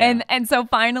dog, yeah. And so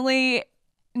finally,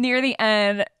 near the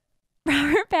end,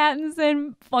 Robert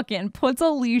Pattinson fucking puts a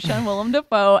leash on Willem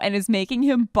Dafoe and is making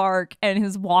him bark and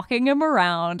is walking him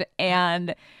around,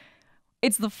 and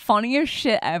it's the funniest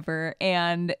shit ever.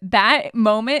 And that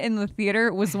moment in the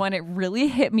theater was when it really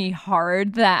hit me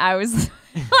hard that I was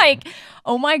like,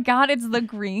 oh my God, it's the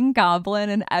Green Goblin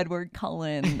and Edward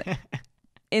Cullen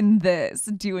in this,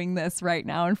 doing this right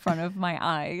now in front of my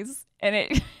eyes. And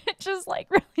it just like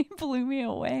really blew me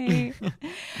away.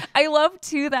 I love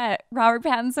too that Robert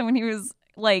Pattinson, when he was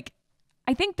like,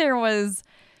 I think there was,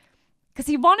 because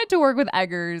he wanted to work with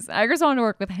Eggers. Eggers wanted to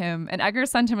work with him, and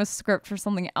Eggers sent him a script for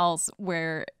something else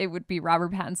where it would be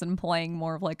Robert Pattinson playing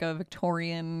more of like a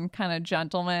Victorian kind of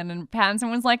gentleman. And Pattinson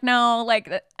was like, no,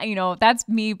 like, that's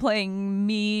me playing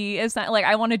me. It's not like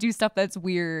I want to do stuff that's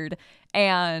weird.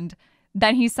 And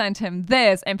then he sent him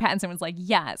this, and Pattinson was like,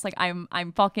 yes, like I'm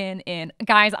fucking in.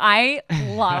 Guys, I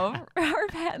love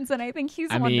Robert Pattinson. I think he's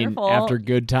wonderful. After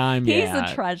Good Time, he's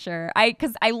a treasure.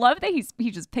 Because I love that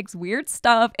he just picks weird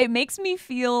stuff. It makes me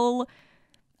feel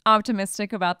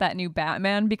optimistic about that new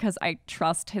Batman because I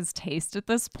trust his taste at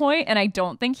this point, and I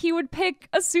don't think he would pick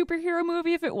a superhero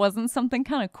movie if it wasn't something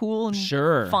kind of cool and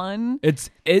fun.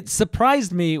 It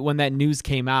surprised me when that news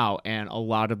came out, and a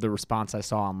lot of the response I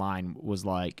saw online was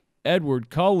like, Edward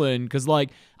Cullen, because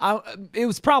like it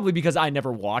was probably because I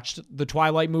never watched the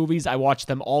Twilight movies. I watched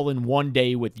them all in one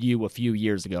day with you a few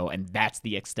years ago, and that's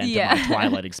the extent of my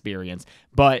Twilight experience.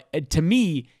 But to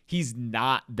me, he's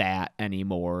not that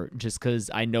anymore, just because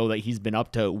I know that he's been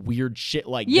up to weird shit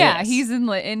like this. Yeah, he's in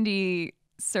the indie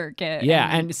circuit.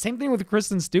 Yeah, and same thing with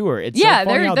Kristen Stewart. It's yeah, so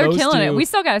funny how they're those killing two... it. We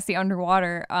still got to see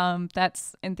Underwater.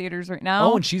 That's in theaters right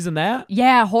now. Oh, and she's in that?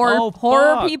 Yeah, horror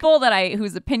fuck. people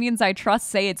whose opinions I trust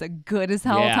say it's a good as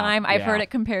hell time. I've yeah. heard it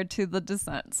compared to The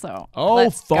Descent. So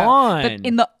let's fun. Go. But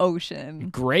in the ocean.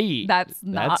 Great. That's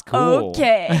not cool.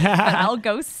 okay. But I'll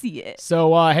go see it.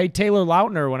 So hey, Taylor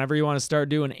Lautner, whenever you want to start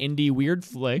doing indie weird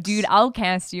flicks, dude, I'll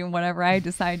cast you in whatever I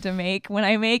decide to make when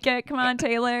I make it. Come on,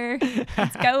 Taylor,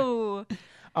 let's go.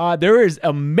 There is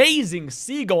amazing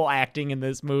seagull acting in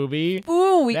this movie.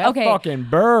 Ooh, that fucking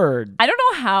bird. I don't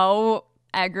know how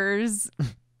Eggers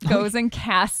goes and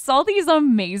casts all these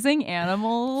amazing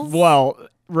animals. Well,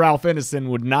 Ralph Ineson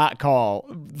would not call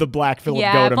the Black Phillip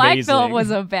goat Black amazing. Phillip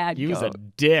was a bad He was goat. a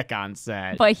dick on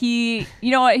set. But you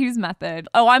know what? He was method.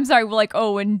 Oh, I'm sorry. Like,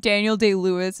 when Daniel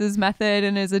Day-Lewis is method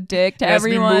and is a dick to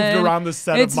everyone. He moved around the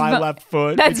set of My Left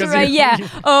Foot. That's right, yeah.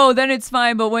 Oh, then it's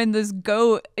fine. But when this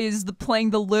goat is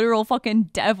playing the literal fucking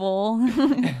devil.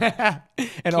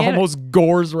 and almost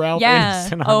gores Ralph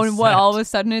Ineson on and set. what? All of a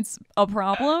sudden it's a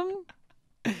problem?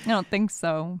 I don't think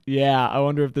so. Yeah, I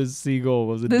wonder if this seagull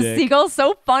was a dick. The seagull's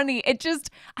so funny. It just,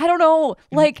 I don't know.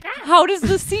 Like, how does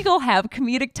the seagull have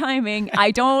comedic timing? I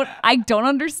don't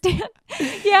understand.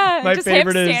 Yeah, My just him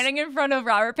favorite is standing in front of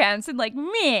Robert Pattinson like,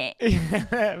 meh.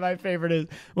 My favorite is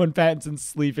when Pattinson's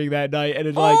sleeping that night and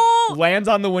it like lands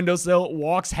on the windowsill,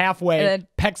 walks halfway,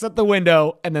 pecks at the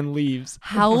window, and then leaves.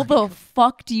 How the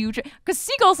fuck do you? Because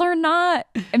seagulls are not.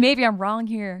 And maybe I'm wrong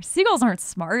here. Seagulls aren't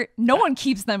smart. No one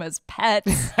keeps them as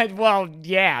pets. Well,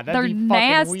 yeah, that'd They're be fucking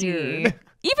nasty. weird.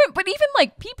 Even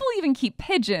like people even keep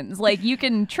pigeons. Like you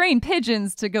can train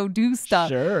pigeons to go do stuff.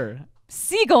 Sure.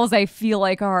 Seagulls, I feel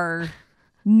like are.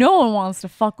 No one wants to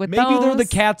fuck with Maybe those. they're the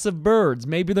cats of birds.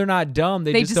 Maybe they're not dumb.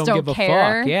 They just don't give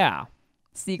care. a fuck. Yeah.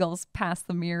 Seagulls pass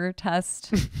the mirror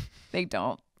test. They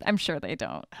don't. I'm sure they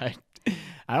don't.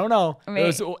 I don't know.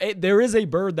 There is a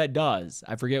bird that does.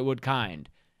 I forget what kind.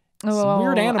 Some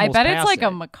weird animals. I bet it's pass like it.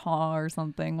 a macaw or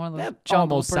something. One of those That jungle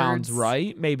almost birds. sounds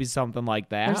right. Maybe something like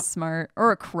that. They're smart.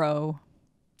 Or a crow.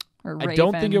 Or a raven. I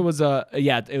don't think it was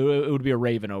it would be a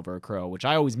raven over a crow, which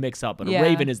I always mix up, but a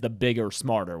raven is the bigger,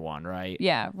 smarter one, right?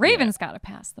 Yeah, raven's got to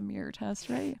pass the mirror test,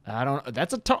 right? I don't.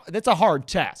 That's a hard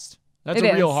test. That's It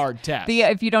a real is. hard test.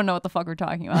 If you don't know what the fuck we're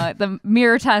talking about, the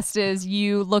mirror test is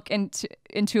you look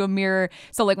into a mirror.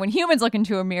 So like when humans look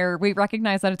into a mirror, we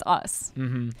recognize that it's us.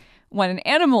 Mm-hmm. When an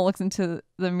animal looks into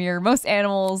the mirror, most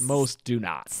do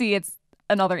not see it's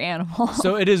another animal.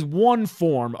 So it is one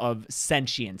form of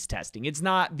sentience testing. It's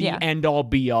not the end all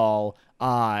be all,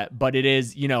 but it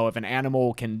is, if an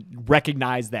animal can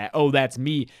recognize that, oh, that's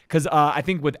me. Because I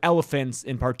think with elephants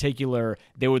in particular,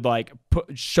 they would like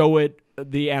show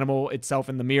the animal itself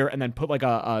in the mirror and then put like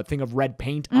a thing of red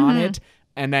paint on it.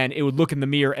 And then it would look in the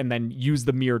mirror and then use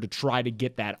the mirror to try to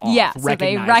get that off. Yeah, so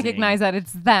they recognize that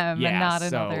it's them and not so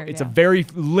another. It's a very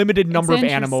limited number of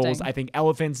animals. interesting. I think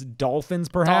elephants, dolphins,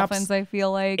 perhaps. Dolphins, I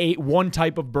feel like. One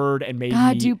type of bird and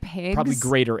maybe do pigs? probably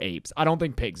greater apes. I don't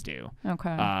think pigs do.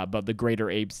 Okay. But the greater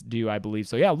apes do, I believe.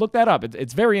 So yeah, look that up.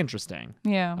 It's very interesting.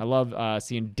 Yeah. I love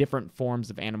seeing different forms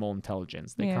of animal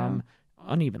intelligence. They come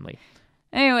unevenly.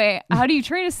 Anyway, how do you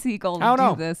train a seagull to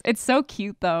do this? It's so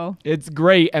cute, though. It's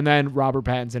great. And then Robert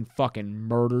Pattinson fucking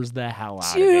murders the hell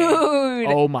out of it. Dude.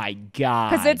 Oh, my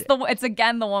God. Because it's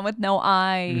again the one with no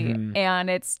eye. And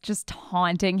it's just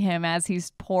taunting him as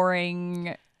he's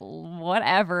pouring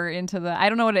whatever into the... I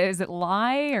don't know what it is. Is it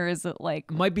lye or is it like...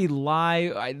 It might be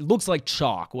lye. It looks like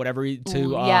chalk, whatever, I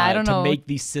don't know. to make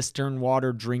the cistern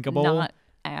water drinkable. Not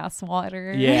ass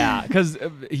water. Yeah, because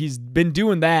he's been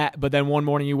doing that, but then one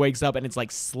morning he wakes up and it's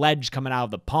like sledge coming out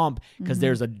of the pump because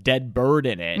there's a dead bird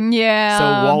in it. Yeah. So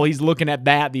while he's looking at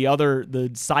that,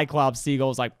 the Cyclops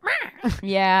seagull is like,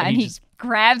 yeah, and he just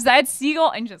grabs that seagull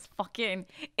and just fucking...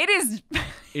 It is...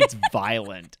 it's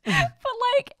violent. But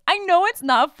like, I know it's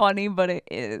not funny, but it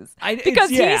is.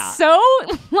 Because yeah. he's so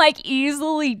like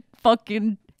easily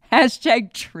fucking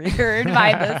 #triggered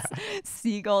by this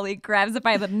seagull. He grabs it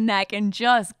by the neck and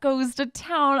just goes to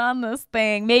town on this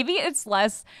thing. Maybe it's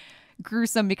less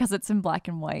gruesome because it's in black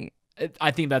and white.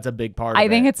 I think that's a big part of it. I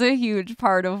think it's a huge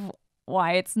part of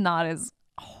why it's not as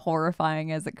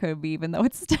horrifying as it could be, even though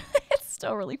it's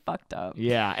still really fucked up.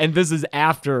 Yeah, and this is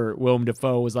after Willem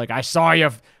Dafoe was like, I saw you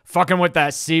fucking with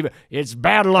that seabird. It's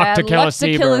bad luck to kill a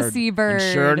seabird.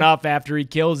 And sure enough, after he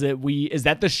kills it, is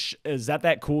that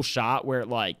that cool shot where it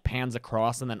like pans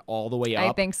across and then all the way up?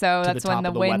 I think so. That's when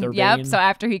the wind. Yep. So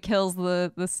after he kills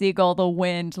the seagull, the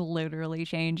wind literally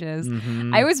changes.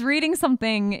 I was reading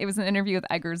something. It was an interview with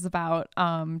Eggers about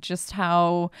just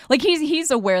how like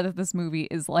he's aware that this movie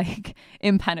is like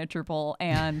impenetrable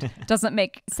and doesn't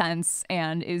make sense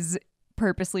and is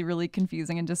purposely really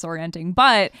confusing and disorienting,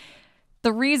 but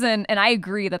the reason, and I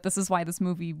agree that this is why this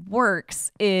movie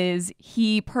works, is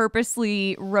he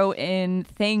purposely wrote in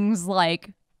things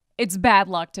like it's bad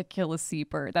luck to kill a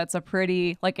seabird. That's a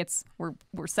pretty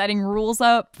we're setting rules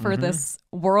up for this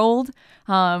world.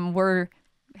 We're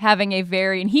having a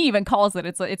very, and he even calls it,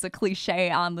 it's a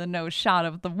cliche on the nose shot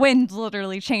of the wind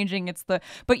literally changing.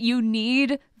 But you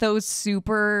need those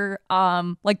super,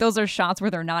 like those are shots where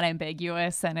they're not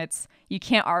ambiguous and you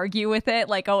can't argue with it.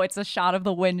 Like, oh, it's a shot of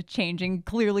the wind changing.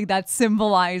 Clearly that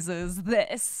symbolizes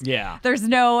this. Yeah. There's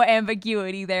no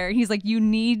ambiguity there. He's like, you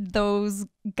need those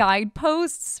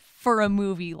guideposts for a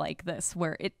movie like this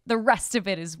where the rest of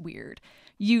it is weird.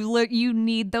 You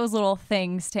need those little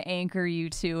things to anchor you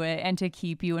to it and to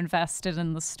keep you invested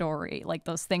in the story. Like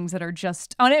those things that are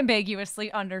just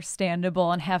unambiguously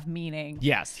understandable and have meaning.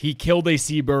 Yes, he killed a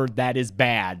seabird. That is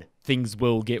bad. Things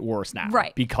will get worse now.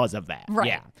 Right. Because of that. Right.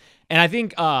 Yeah. And I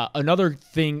think another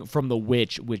thing from The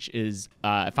Witch, which is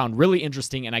I found really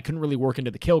interesting, and I couldn't really work into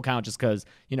the kill count just because,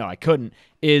 I couldn't,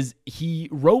 is he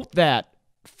wrote that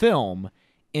film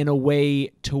in a way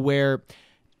to where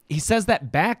he says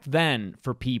that back then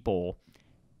for people,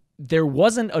 there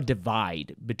wasn't a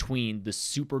divide between the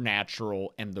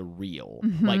supernatural and the real.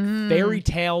 Mm-hmm. Like fairy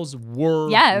tales were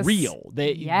real.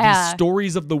 These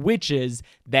stories of the witches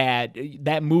that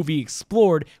movie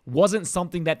explored wasn't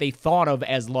something that they thought of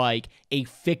as like a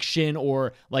fiction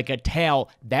or like a tale.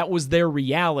 That was their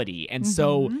reality. And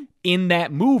so in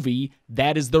that movie,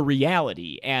 that is the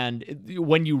reality. And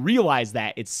when you realize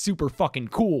that, it's super fucking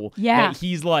cool that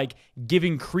he's like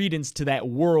giving credence to that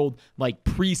world, like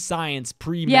pre-science,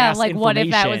 pre-mass like information. what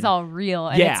if that was all real?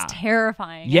 And it's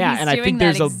terrifying. Yeah, and I doing think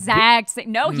that there's exact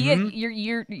same. No,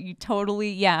 you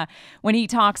totally, when he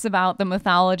talks about the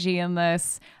mythology in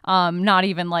this, not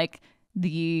even like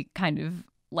the kind of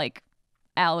like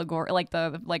allegory, like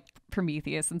the like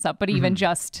Prometheus and stuff, but even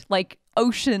just like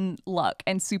ocean luck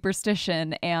and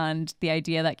superstition and the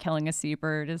idea that killing a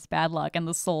seabird is bad luck and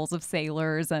the souls of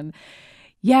sailors. And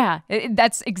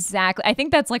that's exactly, I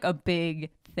think that's like a big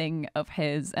thing of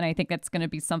his, and I think that's going to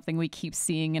be something we keep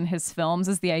seeing in his films,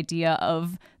 is the idea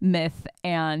of myth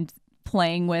and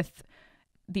playing with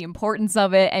the importance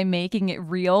of it and making it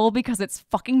real, because it's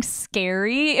fucking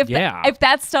scary. If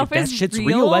that stuff is shit's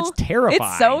real, that's terrifying.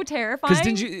 It's so terrifying.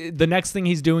 Because the next thing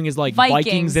he's doing is like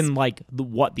Vikings in like the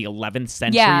 11th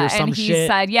century or some shit.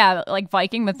 Yeah, and he said, like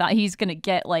Viking myth, he's gonna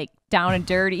get like down and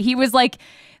dirty. He was like,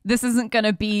 this isn't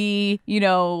gonna be,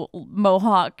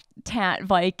 Mohawk tat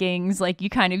Vikings. Like you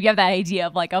have that idea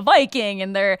of like a Viking,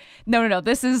 and they're no.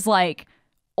 This is like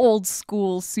old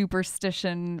school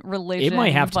superstition religion. It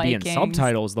might have Vikings. To be in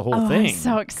subtitles, the whole thing. I'm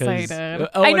so excited.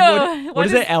 I know. What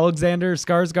is it? Alexander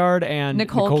Skarsgård and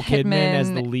Nicole Kidman as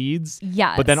the leads.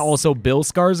 Yes. But then also Bill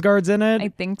Skarsgård's in it. I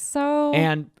think so.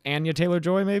 And Anya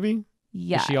Taylor-Joy, maybe?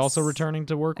 Yes. Is she also returning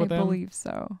to work with him? I believe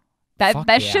so.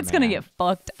 That shit's going to get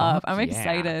fucked up. I'm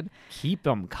excited. Keep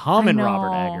them coming,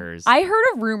 Robert Eggers. I heard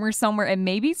a rumor somewhere, and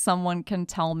maybe someone can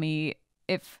tell me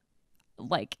if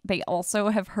like they also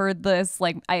have heard this.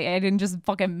 Like I didn't just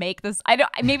fucking make this.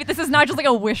 Maybe this is not just like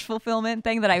a wish fulfillment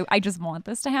thing that I just want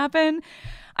this to happen.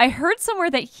 I heard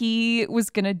somewhere that he was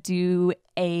going to do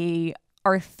a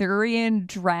Arthurian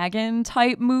dragon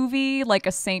type movie, like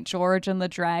a St. George and the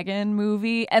Dragon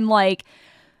movie. And like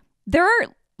there are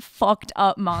fucked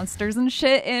up monsters and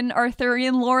shit in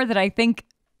Arthurian lore that I think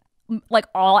like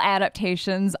all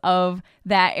adaptations of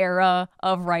that era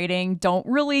of writing don't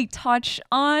really touch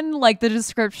on. Like the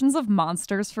descriptions of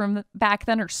monsters from back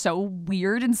then are so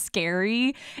weird and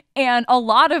scary, and a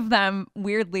lot of them,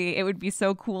 weirdly, it would be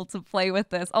so cool to play with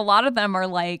this, a lot of them are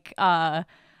like I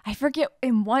forget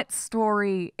in what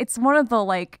story. It's one of the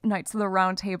like Knights of the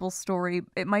Round Table story.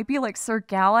 It might be like Sir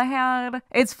Galahad.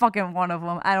 It's fucking one of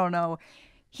them. I don't know.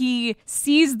 He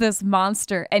sees this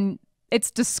monster and it's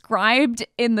described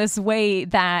in this way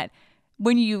that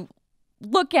when you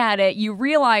look at it, you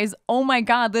realize, oh my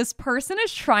God, this person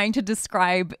is trying to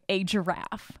describe a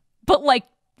giraffe. But like,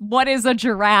 what is a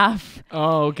giraffe?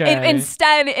 Oh, okay.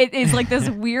 Instead, it is like this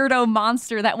weirdo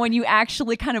monster that when you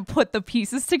actually kind of put the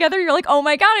pieces together, you're like, oh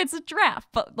my God, it's a giraffe.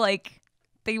 But like,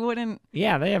 they wouldn't.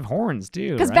 Yeah, they have horns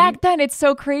too. Because back then, it's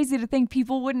so crazy to think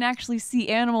people wouldn't actually see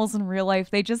animals in real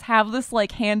life. They just have this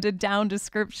like handed down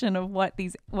description of what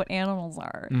animals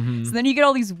are. Mm-hmm. So then you get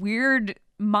all these weird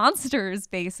monsters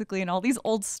basically and all these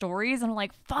old stories, and I'm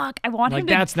like, fuck, I want him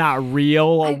to. That's not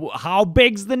real. How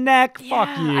big's the neck? Yeah,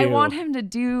 fuck you. I want him to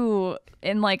do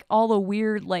in like all the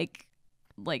weird like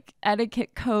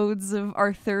etiquette codes of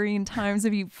Arthurian times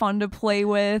would be fun to play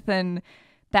with, and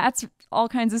that's all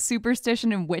kinds of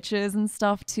superstition and witches and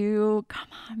stuff too. Come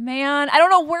on, man. I don't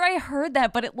know where I heard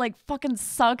that, but it like fucking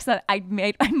sucks that I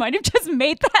might have just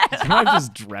made that. I might have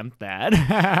just dreamt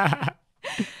that.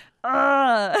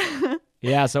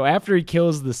 Yeah, so after he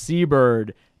kills the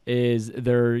seabird, is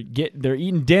they're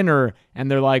eating dinner and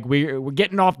they're like, we're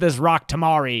getting off this rock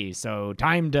tamari, so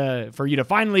time for you to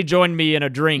finally join me in a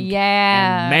drink.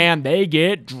 Yeah. And man, they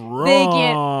get drunk. They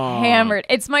get hammered.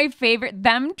 It's my favorite.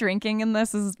 Them drinking in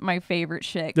this is my favorite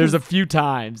shit. There's a few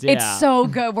times. Yeah. It's so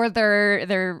good where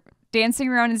they're dancing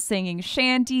around and singing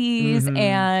shanties,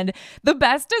 and the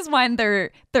best is when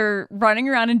they're running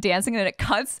around and dancing, and it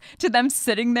cuts to them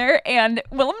sitting there, and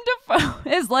Willem Dafoe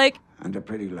is like, And a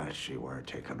pretty lass she were,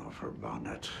 taking off her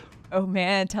bonnet. oh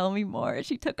man, tell me more.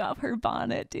 She took off her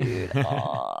bonnet, dude.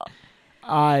 Aw.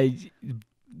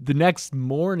 The next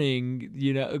morning,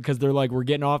 because they're like, we're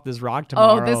getting off this rock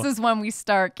tomorrow. Oh, this is when we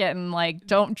start getting like,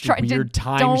 don't Weird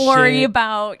time don't worry shit.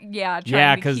 about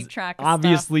trying to keep track of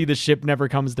obviously stuff. the ship never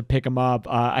comes to pick him up.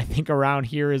 I think around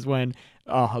here is when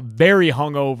very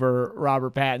hungover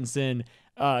Robert Pattinson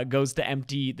goes to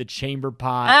empty the chamber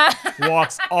pot,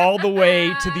 walks all the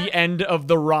way to the end of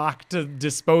the rock to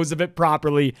dispose of it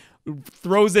properly,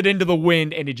 throws it into the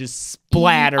wind, and it just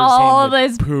splatters all him with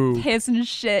this poo. piss and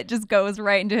shit just goes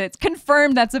right into it. It's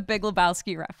confirmed that's a Big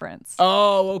Lebowski reference.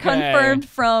 Oh, okay. Confirmed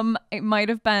from, it might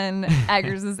have been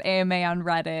Eggers' AMA on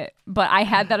Reddit, but I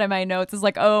had that in my notes. It's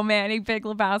like, oh man, he Big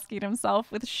Lebowski'd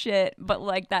himself with shit, but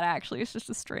like that actually is just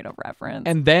a straight up reference.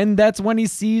 And then that's when he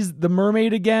sees the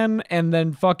mermaid again and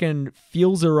then fucking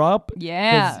feels her up.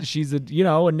 Yeah. 'Cause she's a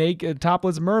naked,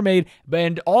 topless mermaid.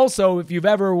 And also, if you've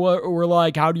ever were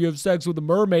like, how do you have sex with a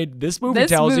mermaid? This movie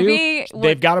tells you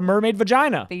they've got a mermaid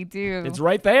vagina. They do. It's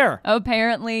right there.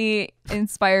 Apparently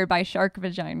inspired by shark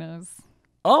vaginas.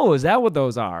 Oh, is that what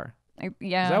those are?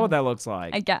 Yeah. Is that what that looks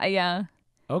like? Yeah.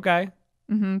 Okay.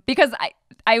 Because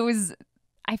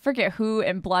I forget who,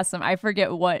 and bless him, I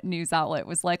forget what news outlet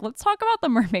was like, let's talk about the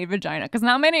mermaid vagina, because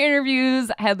not many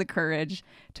interviews had the courage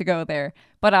to go there.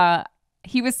 But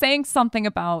he was saying something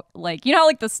about, like, you know how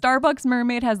like the Starbucks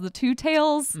mermaid has the two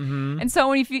tails? And so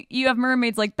when you have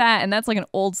mermaids like that, and that's like an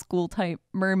old school type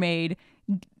mermaid,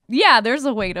 yeah, there's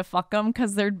a way to fuck them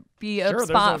because there'd be a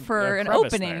spot for an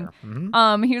opening.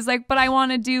 He was like, but I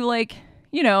want to do like,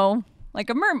 like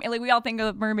a mermaid. Like we all think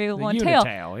of a mermaid with one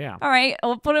tail. Yeah. All right,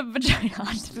 I'll put a vagina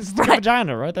on. Just a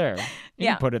vagina right there. You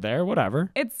Yeah. can put it there, whatever.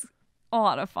 It's a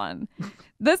lot of fun.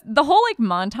 The whole like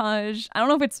montage, I don't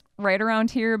know if it's right around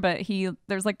here, but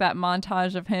there's like that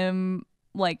montage of him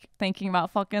like thinking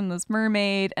about fucking this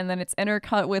mermaid, and then it's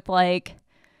intercut with like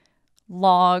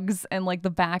logs and like the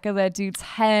back of that dude's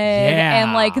head,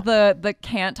 and like the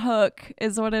cant hook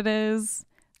is what it is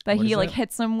that What he is like it?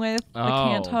 hits him with. The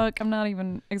cant hook. I'm not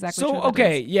even exactly sure. So, what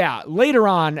okay, it is. yeah. Later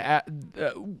on,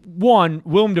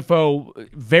 Willem Dafoe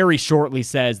very shortly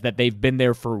says that they've been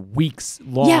there for weeks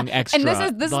long extra. And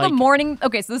this is the morning.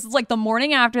 Okay, so this is like the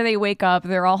morning after they wake up.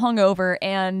 They're all hungover,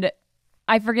 and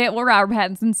I forget what Robert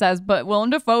Pattinson says, but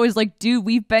Willem Dafoe is like, dude,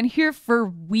 we've been here for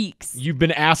weeks. You've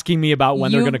been asking me about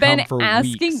when they're going to come for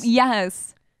weeks.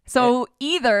 Yes. So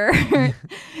either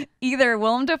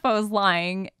Willem Dafoe's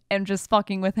lying and just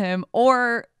fucking with him,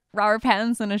 or Robert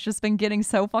Pattinson has just been getting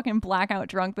so fucking blackout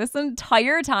drunk this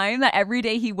entire time that every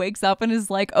day he wakes up and is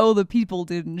like, oh, the people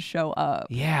didn't show up.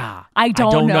 Yeah. I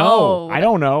don't know. I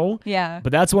don't know. Yeah.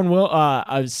 But that's when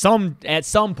at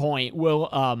some point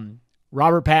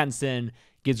Robert Pattinson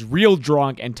gets real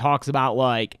drunk and talks about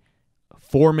like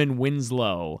Foreman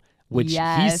Winslow, which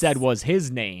he said was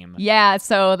his name. Yeah,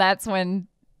 so that's when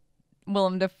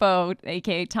Willem Dafoe,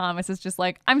 aka Thomas, is just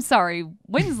like, I'm sorry,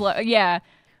 Winslow. Yeah.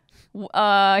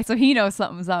 So he knows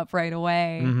something's up right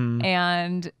away.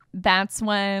 And that's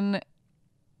when,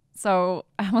 so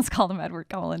I almost called him Edward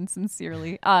Cullen,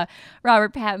 sincerely.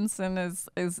 Robert Pattinson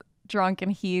is drunk,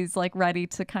 and he's like ready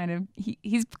to kind of,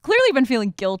 he's clearly been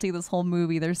feeling guilty this whole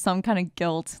movie. There's some kind of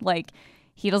guilt. Like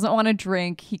he doesn't want to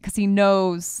drink because he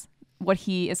knows what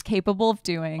he is capable of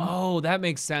doing. Oh, that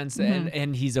makes sense.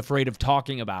 And he's afraid of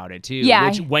talking about it too. Yeah.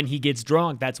 Which when he gets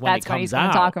drunk, that's when it comes out. He's going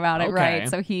to talk about it, Okay. right?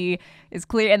 So he is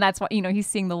clear, and that's what, he's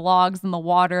seeing the logs in the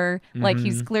water. Like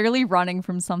he's clearly running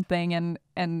from something,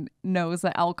 and knows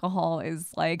that alcohol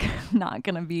is like not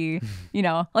going to be,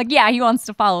 like, yeah, he wants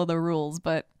to follow the rules,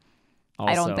 but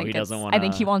Also, I don't think he doesn't want. I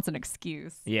think he wants an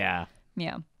excuse. Yeah.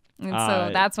 Yeah. And so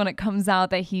that's when it comes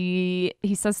out that he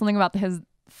says something about his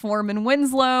Foreman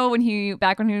Winslow when he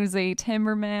was a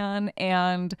timberman,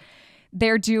 and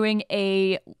they're doing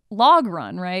a log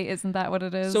run, right? Isn't that what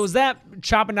it is? So is that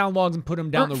chopping down logs and put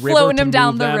them down the river? Floating to them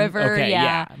down move the them? river, Okay,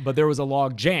 yeah. But there was a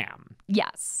log jam.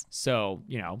 Yes. So,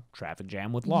 traffic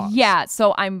jam with logs. Yeah.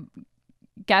 So I'm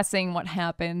guessing what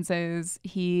happens is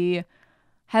he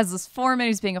has this foreman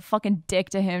who's being a fucking dick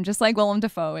to him, just like Willem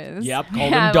Dafoe is. Yep. Called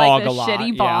him dog like a lot.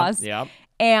 Shitty boss. Yep.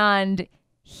 And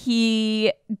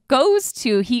he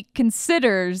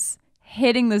considers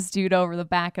hitting this dude over the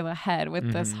back of the head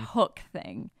with this hook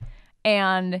thing,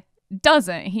 and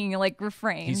doesn't. He like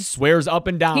refrains. He swears up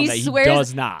and down that he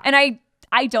does not. And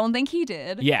I don't think he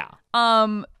did. Yeah.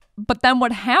 But then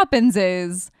what happens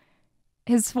is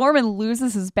his foreman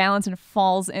loses his balance and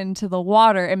falls into the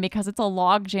water, and because it's a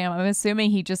log jam, I'm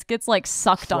assuming he just gets like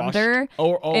sucked Crushed. under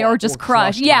or just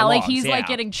crushed. Yeah, like logs, he's like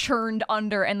getting churned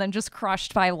under and then just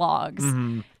crushed by logs.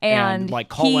 And like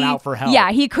calling out for help.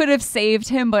 Yeah, he could have saved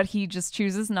him, but he just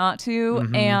chooses not to,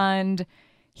 and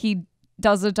he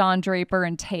does a Don Draper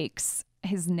and takes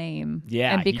his name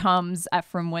and becomes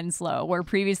Ephraim Winslow, where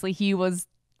previously he was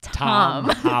Tom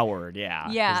Howard.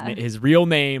 Yeah. Yeah. His real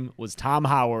name was Tom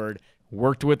Howard.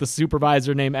 Worked with a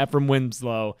supervisor named Ephraim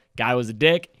Winslow. Guy was a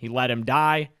dick. He let him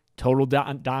die. Total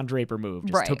Don Draper move.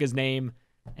 Just took his name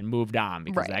and moved on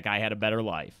because that guy had a better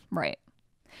life. Right.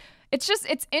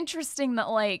 It's interesting that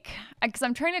like, because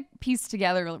I'm trying to piece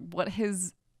together what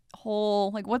his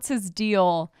whole, like, what's his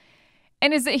deal?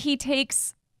 And is it he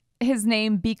takes his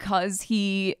name because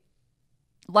he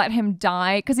let him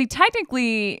die? Because he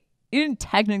didn't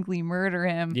technically murder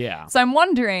him. Yeah. So I'm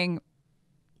wondering,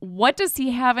 what does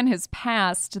he have in his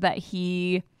past that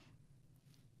he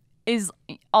is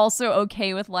also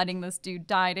okay with letting this dude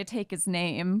die to take his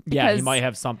name? Because he might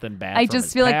have something bad. I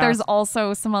just feel like there's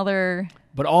also some other.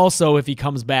 But also, if he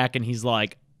comes back and he's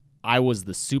like, I was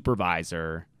the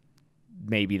supervisor,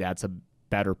 maybe that's a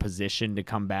better position to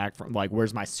come back from. Like,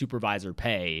 where's my supervisor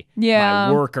pay? Yeah.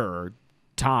 My worker,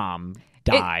 Tom,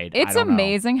 died. It's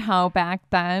amazing how back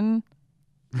then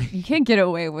you can get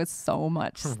away with so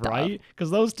much stuff. Right?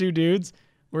 Because those two dudes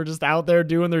were just out there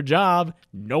doing their job.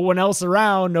 No one else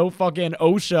around. No fucking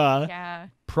OSHA. Yeah.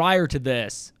 Prior to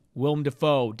this, Willem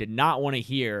Dafoe did not want to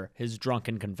hear his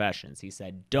drunken confessions. He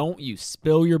said, don't you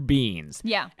spill your beans.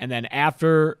 Yeah. And then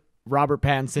after Robert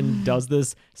Pattinson does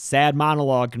this sad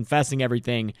monologue confessing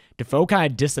everything, Dafoe kind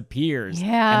of disappears.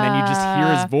 Yeah. And then you just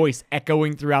hear his voice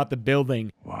echoing throughout the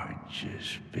building. Why'd you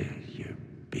spill your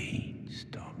beans,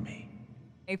 Tommy?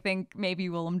 I think maybe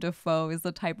Willem Dafoe is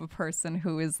the type of person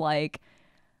who is like,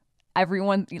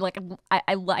 everyone, like,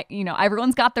 I like,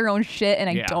 everyone's got their own shit and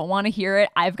I don't want to hear it.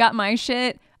 I've got my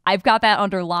shit. I've got that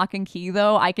under lock and key,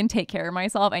 though. I can take care of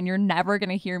myself, and you're never going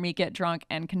to hear me get drunk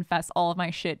and confess all of my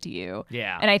shit to you.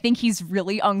 Yeah. And I think he's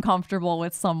really uncomfortable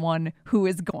with someone who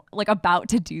is about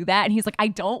to do that. And he's like, I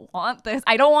don't want this.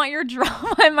 I don't want your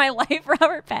drama in my life,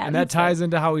 Robert Pattinson. And that ties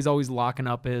into how he's always locking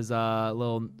up his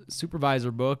little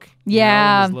supervisor book.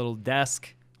 Yeah. His little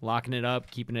desk. Locking it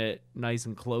up, keeping it nice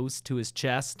and close to his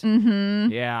chest.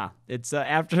 Mm-hmm. Yeah. It's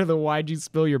after the why'd you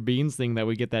spill your beans thing that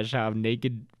we get that shot of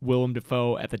naked Willem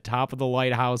Dafoe at the top of the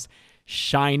lighthouse,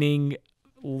 shining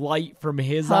light from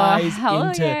his eyes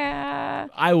into... Yeah.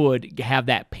 I would have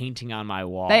that painting on my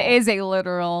wall. That is a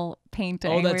literal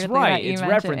painting. Oh, that's right. It's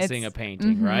referencing a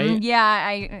painting, right? Yeah.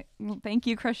 I thank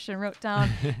you, Christian. Wrote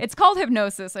down. It's called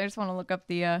Hypnosis. I just want to look up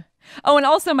the... Oh, and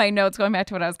also my notes, going back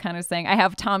to what I was kind of saying, I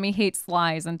have Tommy hates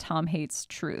lies and Tom hates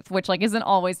truth, which like isn't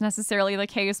always necessarily the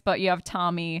case, but you have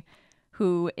Tommy,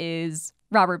 who is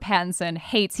Robert Pattinson,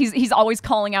 hates. He's always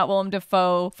calling out Willem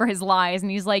Dafoe for his lies,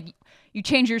 and he's like, you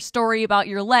change your story about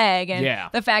your leg and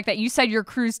the fact that you said your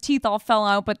crew's teeth all fell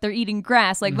out, but they're eating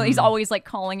grass. Like, but he's always like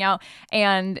calling out,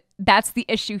 and that's the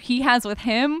issue he has with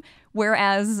him.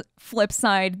 Whereas flip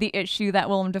side, the issue that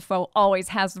Willem Dafoe always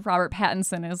has with Robert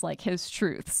Pattinson is like his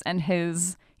truths and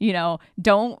his,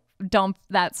 don't dump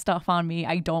that stuff on me.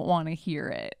 I don't want to hear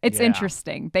it. It's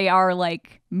interesting. They are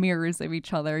like mirrors of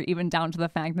each other, even down to the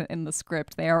fact that in the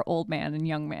script they are old man and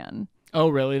young man. Oh,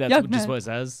 really? That's just what it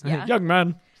says? Yeah. Young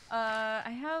man.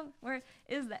 I have, where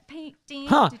is that painting?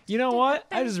 Huh. You know what?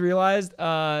 I just realized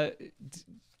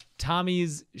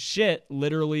Tommy's shit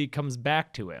literally comes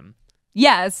back to him.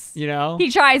 Yes. He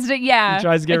tries to, He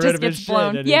tries to get rid of his shit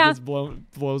and it just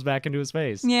blows back into his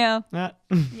face. Yeah.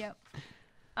 Yep.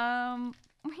 I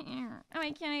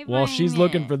can't While she's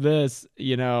looking for this,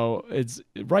 it's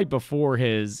right before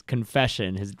his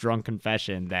confession, his drunk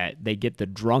confession, that they get the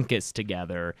drunkest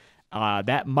together.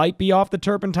 That might be off the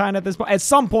turpentine at this point. At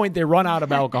some point, they run out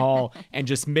of alcohol and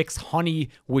just mix honey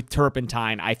with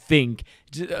turpentine, I think.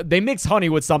 They mix honey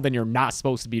with something you're not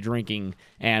supposed to be drinking,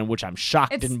 and which I'm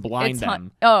shocked didn't blind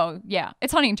them. Oh, yeah.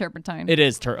 It's honey and turpentine. It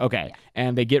is. Okay. Yeah.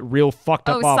 And they get real fucked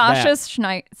up off Sasha that.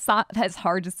 Schneider. That's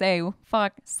hard to say.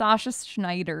 Fuck. Sasha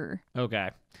Schneider.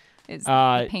 Okay. is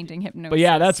the painting hypnosis. But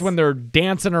yeah, that's when they're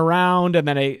dancing around, and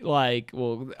then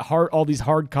all these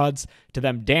hard cuts to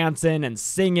them dancing and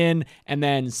singing, and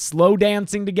then slow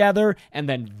dancing together, and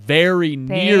then very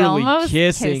nearly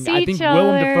kissing. I think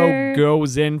Willem Dafoe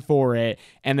goes in for it,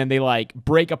 and then they like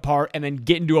break apart and then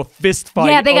get into a fist fight.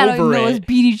 Yeah, they over gotta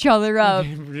beat each other up.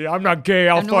 I'm not gay.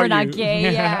 I'll fight you. We're not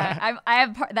gay. Yeah, I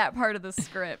have that part of the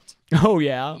script. Oh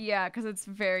yeah. Yeah, because it's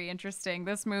very interesting.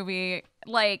 This movie,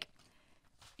 like.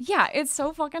 Yeah, it's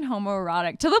so fucking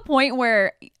homoerotic to the point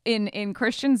where in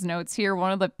Christian's notes here,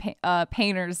 one of the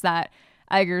painters that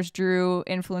Eggers drew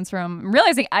influence from, I'm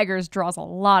realizing Eggers draws a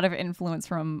lot of influence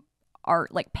from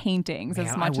art, like paintings,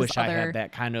 as much as other. I wish I had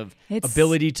that kind of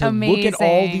ability to look at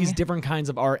all these different kinds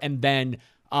of art and then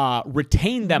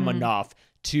retain them enough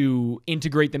to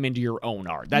integrate them into your own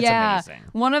art. That's amazing.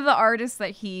 One of the artists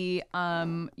that he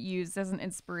used as an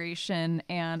inspiration,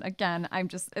 and again,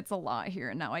 it's a lot here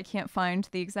and now I can't find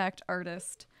the exact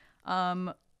artist.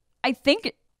 I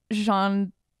think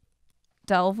Jean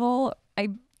Delville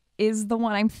is the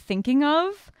one I'm thinking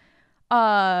of.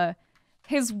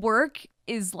 His work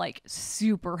is like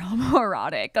super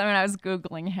homoerotic. I mean, I was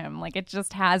Googling him. Like, it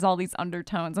just has all these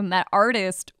undertones, and that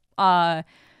artist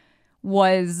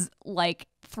was like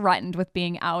threatened with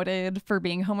being outed for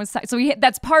being homosexual. So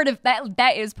that's part of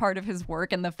that is part of his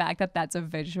work, and the fact that that's a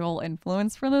visual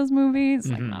influence for those movies,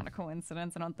 like not a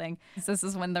coincidence, I don't think. This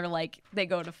is when they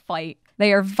go to fight.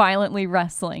 They are violently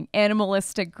wrestling,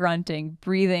 animalistic grunting,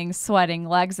 breathing, sweating,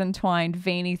 legs entwined,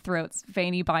 veiny throats,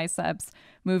 veiny biceps,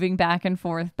 moving back and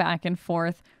forth,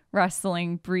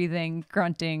 wrestling, breathing,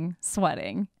 grunting,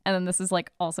 sweating. And then this is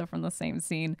like also from the same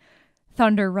scene.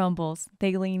 Thunder rumbles.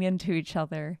 They lean into each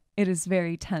other. It is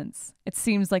very tense. It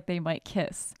seems like they might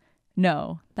kiss.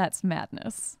 No, that's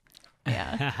madness.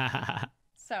 Yeah.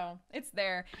 So it's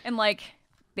there. And like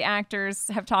the actors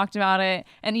have talked about it.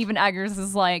 And even Eggers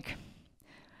is like,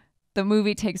 the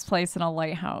movie takes place in a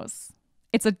lighthouse.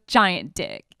 It's a giant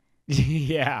dick.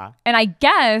 Yeah. And I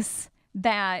guess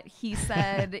that he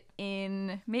said I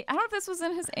don't know if this was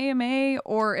in his AMA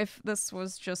or if this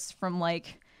was just from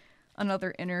like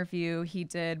another interview he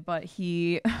did, but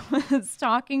he was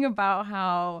talking about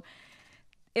how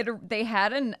they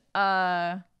had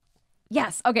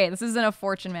this is in a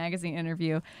Fortune magazine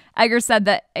interview. Eggers said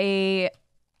that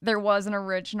there was an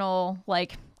original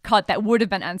like cut that would have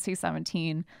been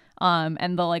NC-17,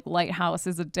 and the like lighthouse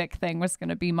is a dick thing was going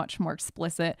to be much more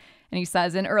explicit. And he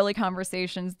says in early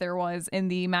conversations there was in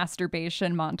the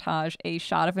masturbation montage a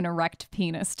shot of an erect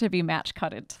penis to be match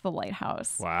cutted to the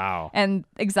lighthouse. Wow. And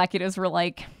executives were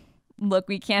like, look,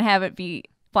 we can't have it be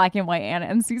black and white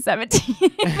and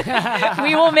NC-17.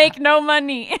 We will make no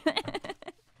money.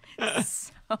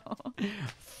 So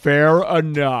fair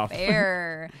enough.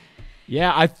 Fair.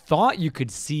 Yeah, I thought you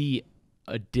could see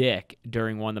a dick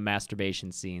during one of the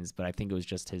masturbation scenes, but I think it was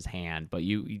just his hand. But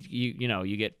you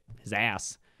get his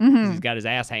ass. He's got his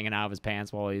ass hanging out of his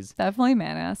pants while he's definitely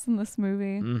man ass in this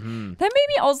movie. That made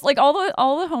me also like all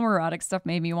the homoerotic stuff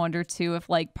made me wonder too if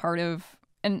like part of,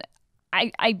 and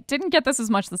I didn't get this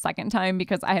as much the second time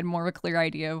because I had more of a clear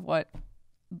idea of what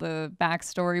the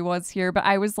backstory was here, but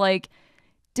I was like,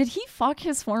 did he fuck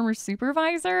his former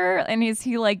supervisor? And is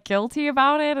he like guilty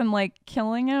about it and like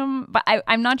killing him? But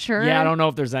I'm not sure. Yeah, I don't know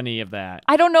if there's any of that.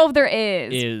 I don't know if there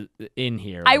is in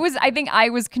here. I think I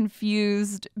was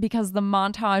confused because the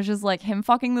montage is like him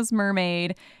fucking this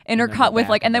mermaid intercut with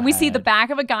like, and then we see the back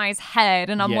of a guy's head,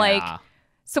 and I'm like,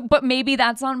 so, but maybe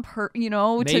that's on to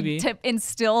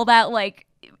instill that like,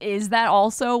 is that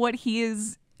also what he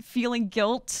is feeling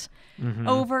guilt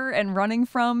over and running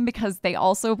from? Because they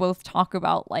also both talk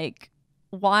about like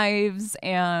wives,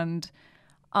 and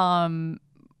Robert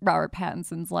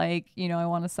Pattinson's like, I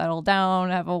want to settle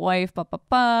down, have a wife,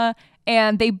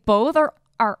 and they both are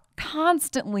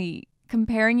constantly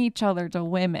comparing each other to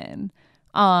women.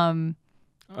 Because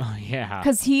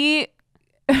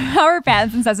Robert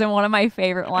Pattinson says in one of my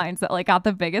favorite lines that like got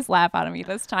the biggest laugh out of me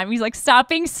this time. He's like, stop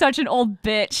being such an old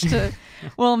bitch to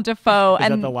Willem Dafoe. Is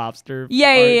that the lobster?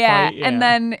 Yeah. And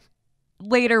then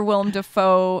later Willem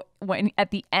Dafoe, when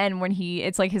at the end when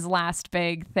it's like his last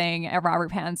big thing at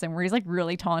Robert Pattinson where he's like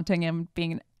really taunting him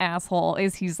being an asshole,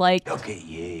 is he's like, look at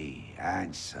ye,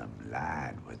 handsome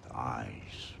lad with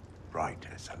eyes bright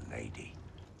as a lady.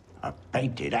 A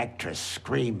painted actress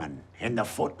screaming in the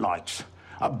footlights.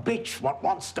 A bitch what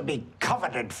wants to be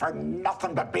coveted for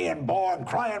nothing but being born,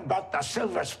 crying about the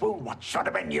silver spoon what should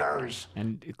have been yours.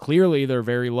 And clearly they're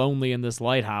very lonely in this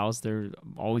lighthouse. They're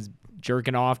always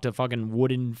jerking off to fucking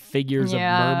wooden figures of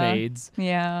mermaids.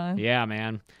 Yeah. Yeah,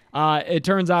 man. It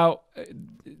turns out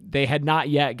they had not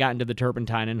yet gotten to the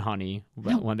turpentine and honey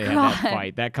when they had that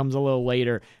fight. That comes a little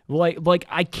later. Like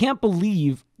I can't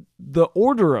believe the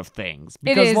order of things,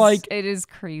 because it is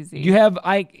crazy. You have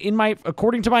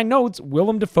according to my notes,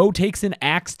 Willem Dafoe takes an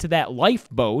axe to that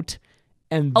lifeboat,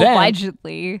 and then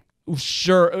allegedly,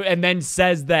 sure, and then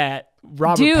says that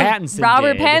Robert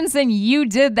Pattinson, you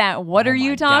did that. What are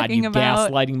you talking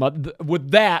about? Gaslighting.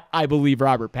 With that, I believe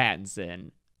Robert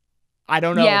Pattinson. I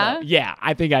don't know. Yeah,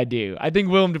 I think I do. I think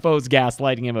Willem Dafoe's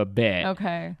gaslighting him a bit.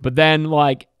 Okay. But then,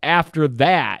 like, after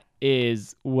that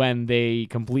is when they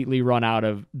completely run out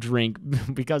of drink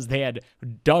because they had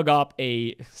dug up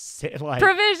a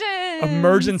provision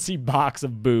emergency box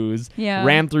of booze. Yeah.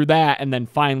 Ran through that, and then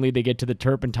finally they get to the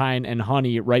turpentine and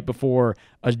honey right before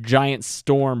a giant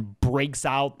storm breaks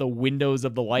out the windows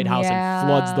of the lighthouse and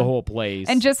floods the whole place.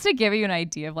 And just to give you an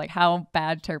idea of like how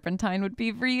bad turpentine would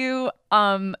be for you,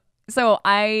 so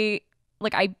I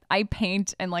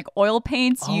paint, and like oil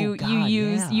paints you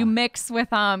mix with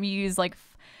you use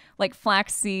like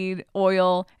flaxseed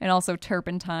oil and also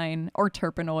turpentine or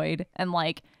terpenoid, and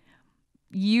like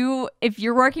if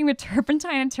you're working with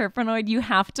turpentine and terpenoid, you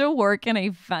have to work in a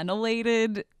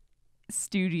ventilated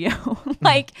studio.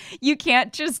 Like you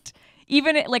can't just,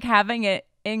 even like having it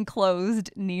enclosed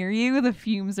near you, the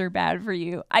fumes are bad for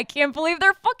you. I can't believe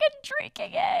they're fucking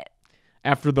drinking it.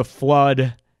 After the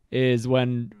flood is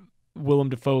when Willem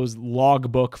Dafoe's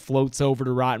logbook floats over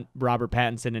to Robert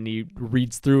Pattinson, and he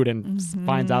reads through it and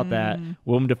finds out that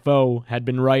Willem Dafoe had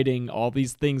been writing all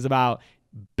these things about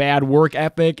bad work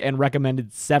ethic and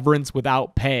recommended severance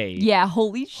without pay. Yeah,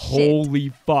 holy shit. Holy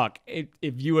fuck. If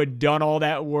you had done all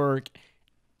that work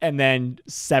and then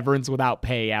severance without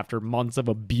pay after months of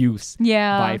abuse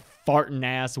by farting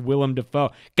ass Willem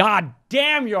Dafoe. God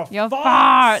damn your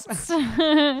farts!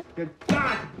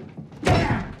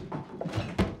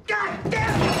 God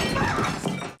damn!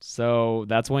 So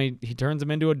that's when he turns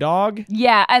him into a dog?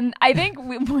 Yeah, and I think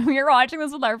when we were watching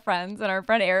this with our friends, and our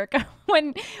friend Erica,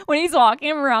 when he's walking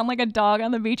him around like a dog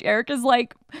on the beach, Erica's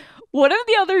like, what if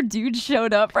the other dudes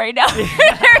showed up right now?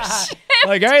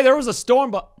 Like, hey, there was a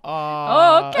storm, but...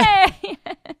 okay.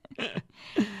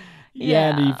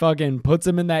 Yeah, and he fucking puts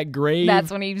him in that grave.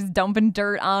 That's when he's dumping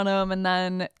dirt on him, and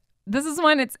then this is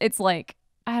when it's like,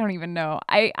 I don't even know.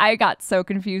 I got so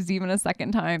confused even a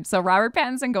second time. So Robert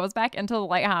Pattinson goes back into the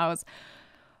lighthouse,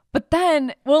 but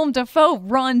then Willem Dafoe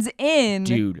runs in.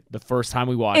 Dude, the first time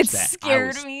we watched that,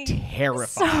 scared I was me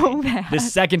terrified. so bad. The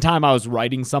second time I was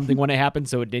writing something when it happened,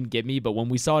 so it didn't get me. But when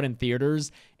we saw it in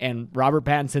theaters and Robert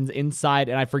Pattinson's inside,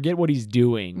 and I forget what he's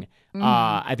doing.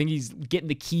 I think he's getting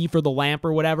the key for the lamp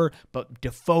or whatever, but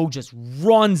Dafoe just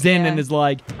runs in and is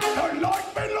like, "The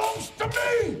light belongs to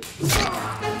me!"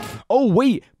 Oh,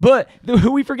 wait, but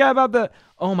we forgot about the...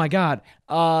 Oh, my God.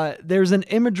 There's an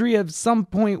imagery of some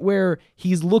point where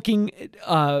he's looking...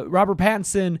 Robert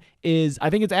Pattinson is... I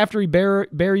think it's after he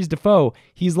buries Dafoe.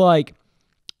 He's like...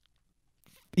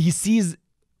 He sees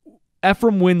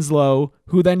Ephraim Winslow,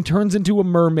 who then turns into a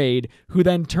mermaid, who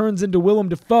then turns into Willem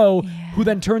Dafoe, who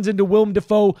then turns into Willem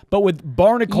Dafoe, but with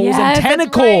barnacles and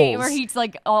tentacles. Right, where he's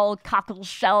like all cockle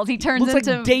shells. He turns Looks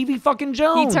into like Davy fucking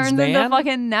Jones. He turns man. into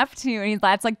fucking Neptune.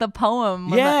 That's like the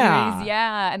poem.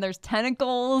 And there's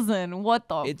tentacles and what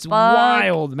the It's fuck?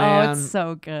 wild, man. Oh, it's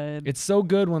so good. It's so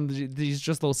good when these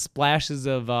just those splashes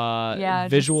of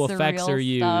visual effects are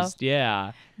used. Stuff.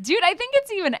 Yeah. Dude, I think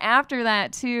it's even after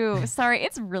that too. Sorry,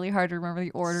 it's really hard to remember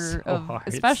the order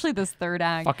especially this third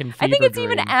act. Fucking I think it's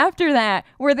fever even dream. after that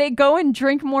where they go and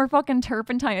drink more fucking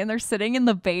turpentine, and they're sitting in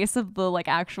the base of the like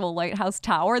actual lighthouse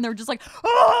tower, and they're just like,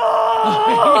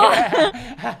 oh!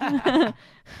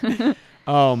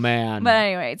 Oh man. But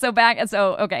anyway, so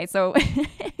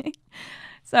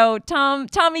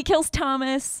Tommy kills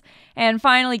Thomas and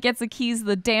finally gets the keys to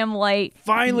the damn light.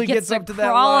 Finally gets up to that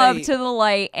crawl light. up to the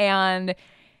light, and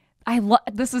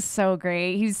this is so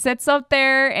great. He sits up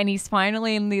there and he's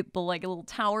finally in the like little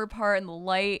tower part, and the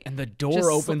light and the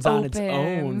door opens on its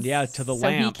own, to the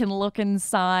lamp, so he can look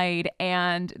inside.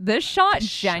 And this shot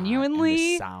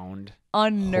genuinely sound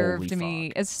unnerved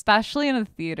me, especially in a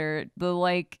theater.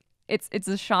 It's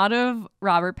a shot of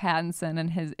Robert Pattinson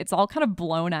and it's all kind of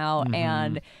blown out,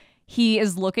 and he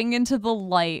is looking into the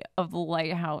light of the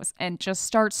lighthouse and just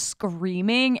starts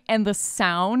screaming, and the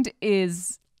sound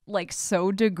is like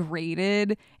so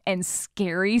degraded and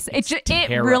scary.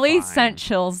 It really sent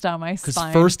chills down my spine.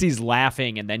 Because first he's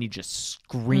laughing and then he's just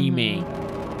screaming.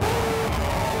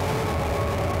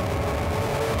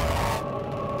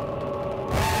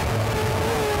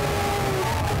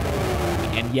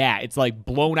 And yeah, it's like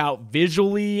blown out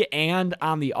visually and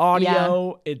on the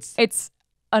audio. It's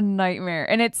a nightmare.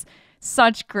 And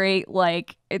such great,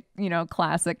 like, it,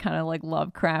 classic kind of like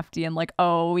Lovecraftian, like,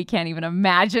 oh, we can't even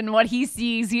imagine what he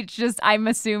sees. He's just, I'm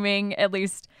assuming, at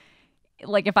least,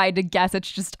 like, if I had to guess,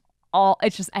 it's just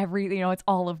every, it's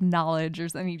all of knowledge,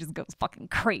 and he just goes fucking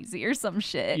crazy or some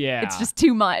shit. Yeah. It's just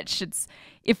too much. It's,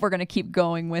 if we're going to keep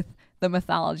going with the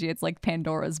mythology, it's like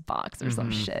Pandora's box or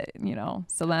some shit,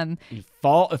 So then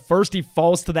first he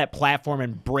falls to that platform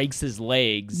and breaks his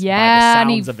legs. Yeah, by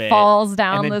the sounds and of he it, falls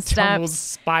down and then the tumbles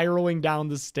steps, spiraling down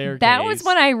the staircase. That was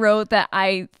when I wrote that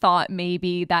I thought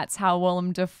maybe that's how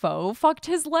Willem Dafoe fucked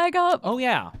his leg up. Oh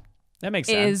yeah, that makes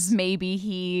sense. Is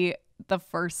maybe the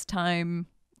first time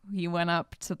he went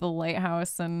up to the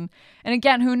lighthouse, and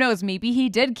again, who knows, maybe he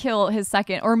did kill his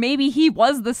second, or maybe he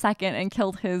was the second and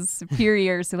killed his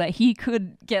superior so that he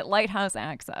could get lighthouse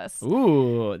access.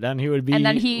 Ooh, then he would be, and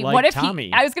then he, like what if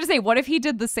Tommy. I was gonna say, what if he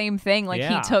did the same thing, like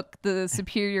Yeah. he took the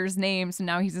superior's name, so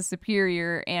now he's a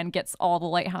superior and gets all the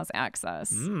lighthouse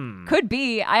access. Could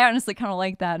be. I honestly kind of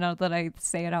like that now that I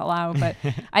say it out loud, but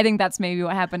I think that's maybe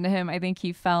what happened to him. I think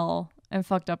he fell and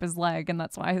fucked up his leg, and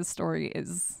that's why his story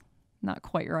is not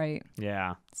quite right.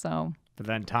 Yeah. So. But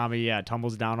then Tommy,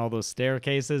 tumbles down all those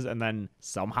staircases, and then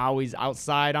somehow he's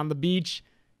outside on the beach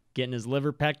getting his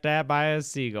liver pecked at by a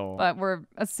seagull. But we're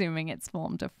assuming it's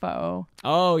Willem Dafoe.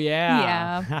 Oh,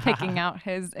 yeah. Yeah, picking out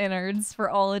his innards for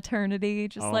all eternity,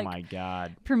 just oh like my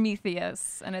God.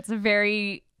 Prometheus. And it's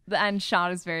the end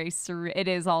shot is very surreal. It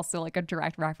is also like a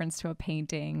direct reference to a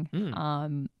painting.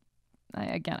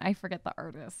 I forget the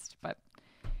artist, but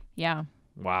yeah.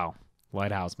 Wow.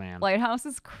 Lighthouse, man. Lighthouse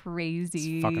is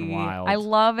crazy. It's fucking wild. I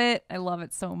love it. I love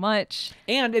it so much.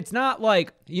 And it's not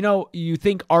like, you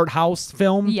think art house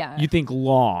film, you think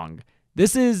long.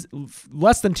 This is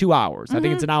less than 2 hours. I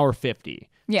think it's an hour 50.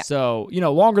 Yeah. So,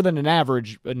 longer than an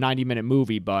average 90-minute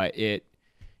movie, but it's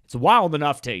wild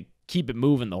enough to keep it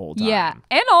moving the whole time. Yeah.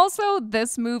 And also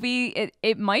this movie,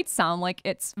 it might sound like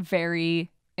it's very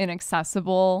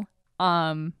inaccessible.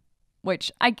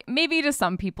 Which maybe to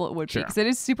some people it would be, because it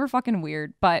is super fucking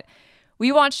weird. But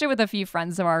we watched it with a few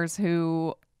friends of ours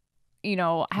who, they're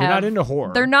not into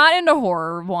horror. They're not into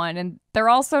horror, one, and they're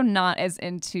also not as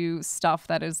into stuff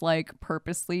that is like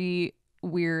purposely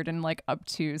weird and like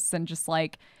obtuse and just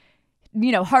like,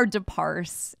 hard to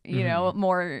parse,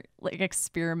 more like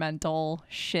experimental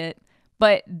shit.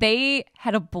 But they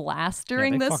had a blast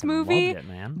during this movie. Loved it,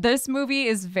 man. This movie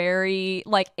is very,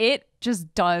 like, it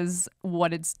just does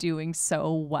what it's doing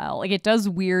so well. Like, it does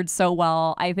weird so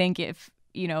well. I think if,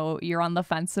 you're on the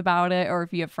fence about it, or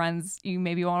if you have friends you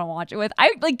maybe want to watch it with,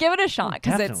 I like give it a shot,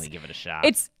 because definitely give it a shot.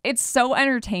 It's so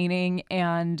entertaining,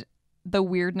 and the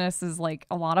weirdness is like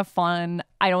a lot of fun.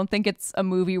 I don't think it's a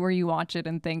movie where you watch it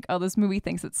and think, oh, this movie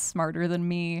thinks it's smarter than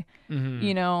me,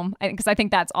 because I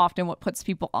think that's often what puts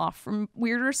people off from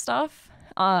weirder stuff.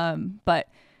 But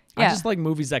yeah. I just like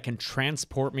movies that can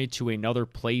transport me to another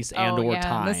place and or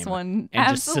time. This one and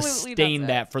just absolutely sustain does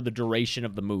that for the duration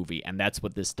of the movie. And that's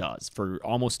what this does. For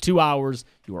almost 2 hours,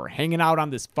 you are hanging out on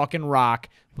this fucking rock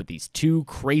with these two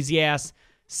crazy ass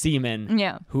seamen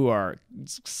who are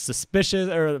suspicious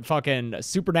or fucking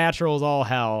supernatural as all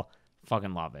hell.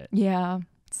 Fucking love it. Yeah.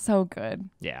 So good.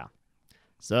 Yeah.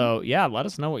 So, let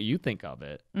us know what you think of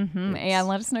it. Mm-hmm. And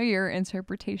let us know your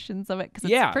interpretations of it, because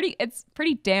it's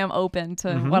pretty damn open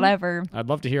to whatever. I'd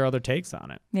love to hear other takes on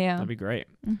it. Yeah. That'd be great.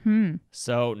 Mm-hmm.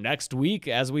 So next week,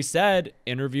 as we said,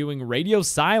 interviewing Radio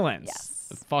Silence.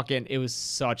 Yes. It was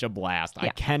such a blast. Yeah. I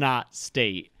cannot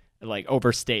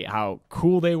overstate how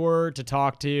cool they were to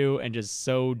talk to, and just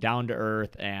so down to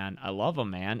earth, and I love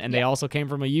them, man. And they also came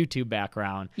from a YouTube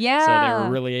background. Yeah. So they were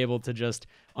really able to just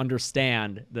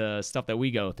understand the stuff that we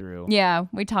go through. Yeah,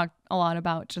 we talked a lot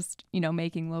about just,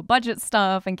 making low budget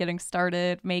stuff and getting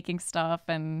started making stuff.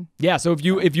 And yeah, so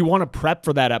if you want to prep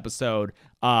for that episode,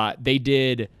 they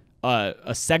did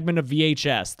a segment of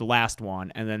VHS, the last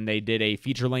one, and then they did a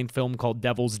feature-length film called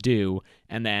Devil's Due,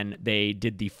 and then they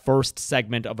did the first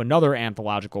segment of another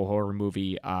anthological horror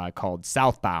movie called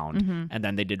Southbound, and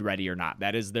then they did Ready or Not.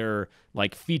 That is their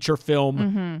feature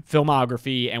film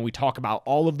filmography, and we talk about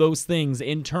all of those things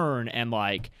in turn, and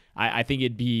I think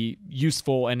it'd be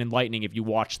useful and enlightening if you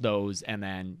watch those and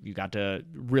then you got to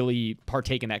really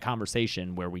partake in that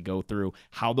conversation where we go through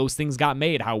how those things got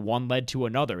made, how one led to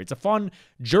another. It's a fun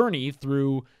journey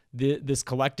through this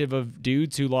collective of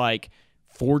dudes who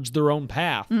forged their own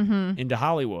path into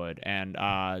Hollywood. And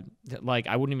I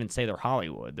wouldn't even say they're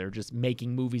Hollywood. They're just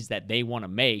making movies that they want to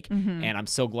make. And I'm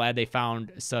so glad they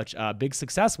found such a big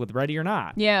success with Ready or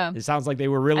Not. Yeah. It sounds like they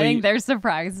were really... I think they're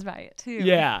surprised by it too.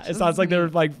 Yeah. It sounds like they're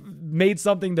made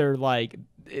something they're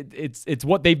it's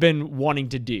what they've been wanting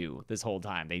to do this whole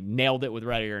time. They nailed it with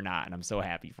Ready or Not, and I'm so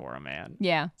happy for them, man.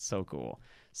 Yeah. So cool.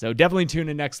 So definitely tune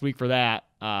in next week for that.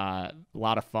 A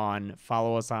lot of fun.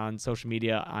 Follow us on social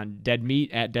media on Dead Meat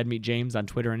at Dead Meat James on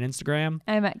Twitter and Instagram.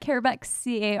 I'm at Carebeck,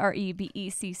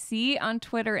 CAREBECC on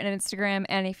Twitter and Instagram.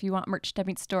 And if you want merch,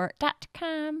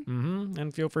 deadmeatstore.com.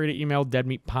 And feel free to email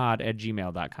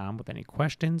deadmeatpod@gmail.com with any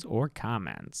questions or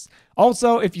comments.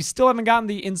 Also, if you still haven't gotten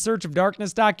the In Search of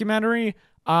Darkness documentary,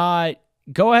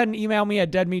 go ahead and email me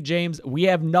at deadmeatjames. We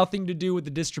have nothing to do with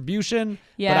the distribution,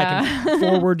 but I can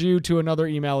forward you to another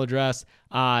email address.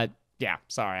 Yeah,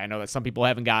 sorry. I know that some people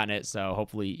haven't gotten it, so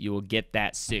hopefully you will get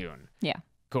that soon. Yeah.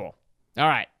 Cool. All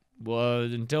right. Well,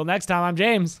 until next time, I'm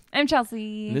James. I'm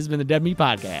Chelsea. And this has been the Dead Meat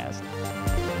Podcast.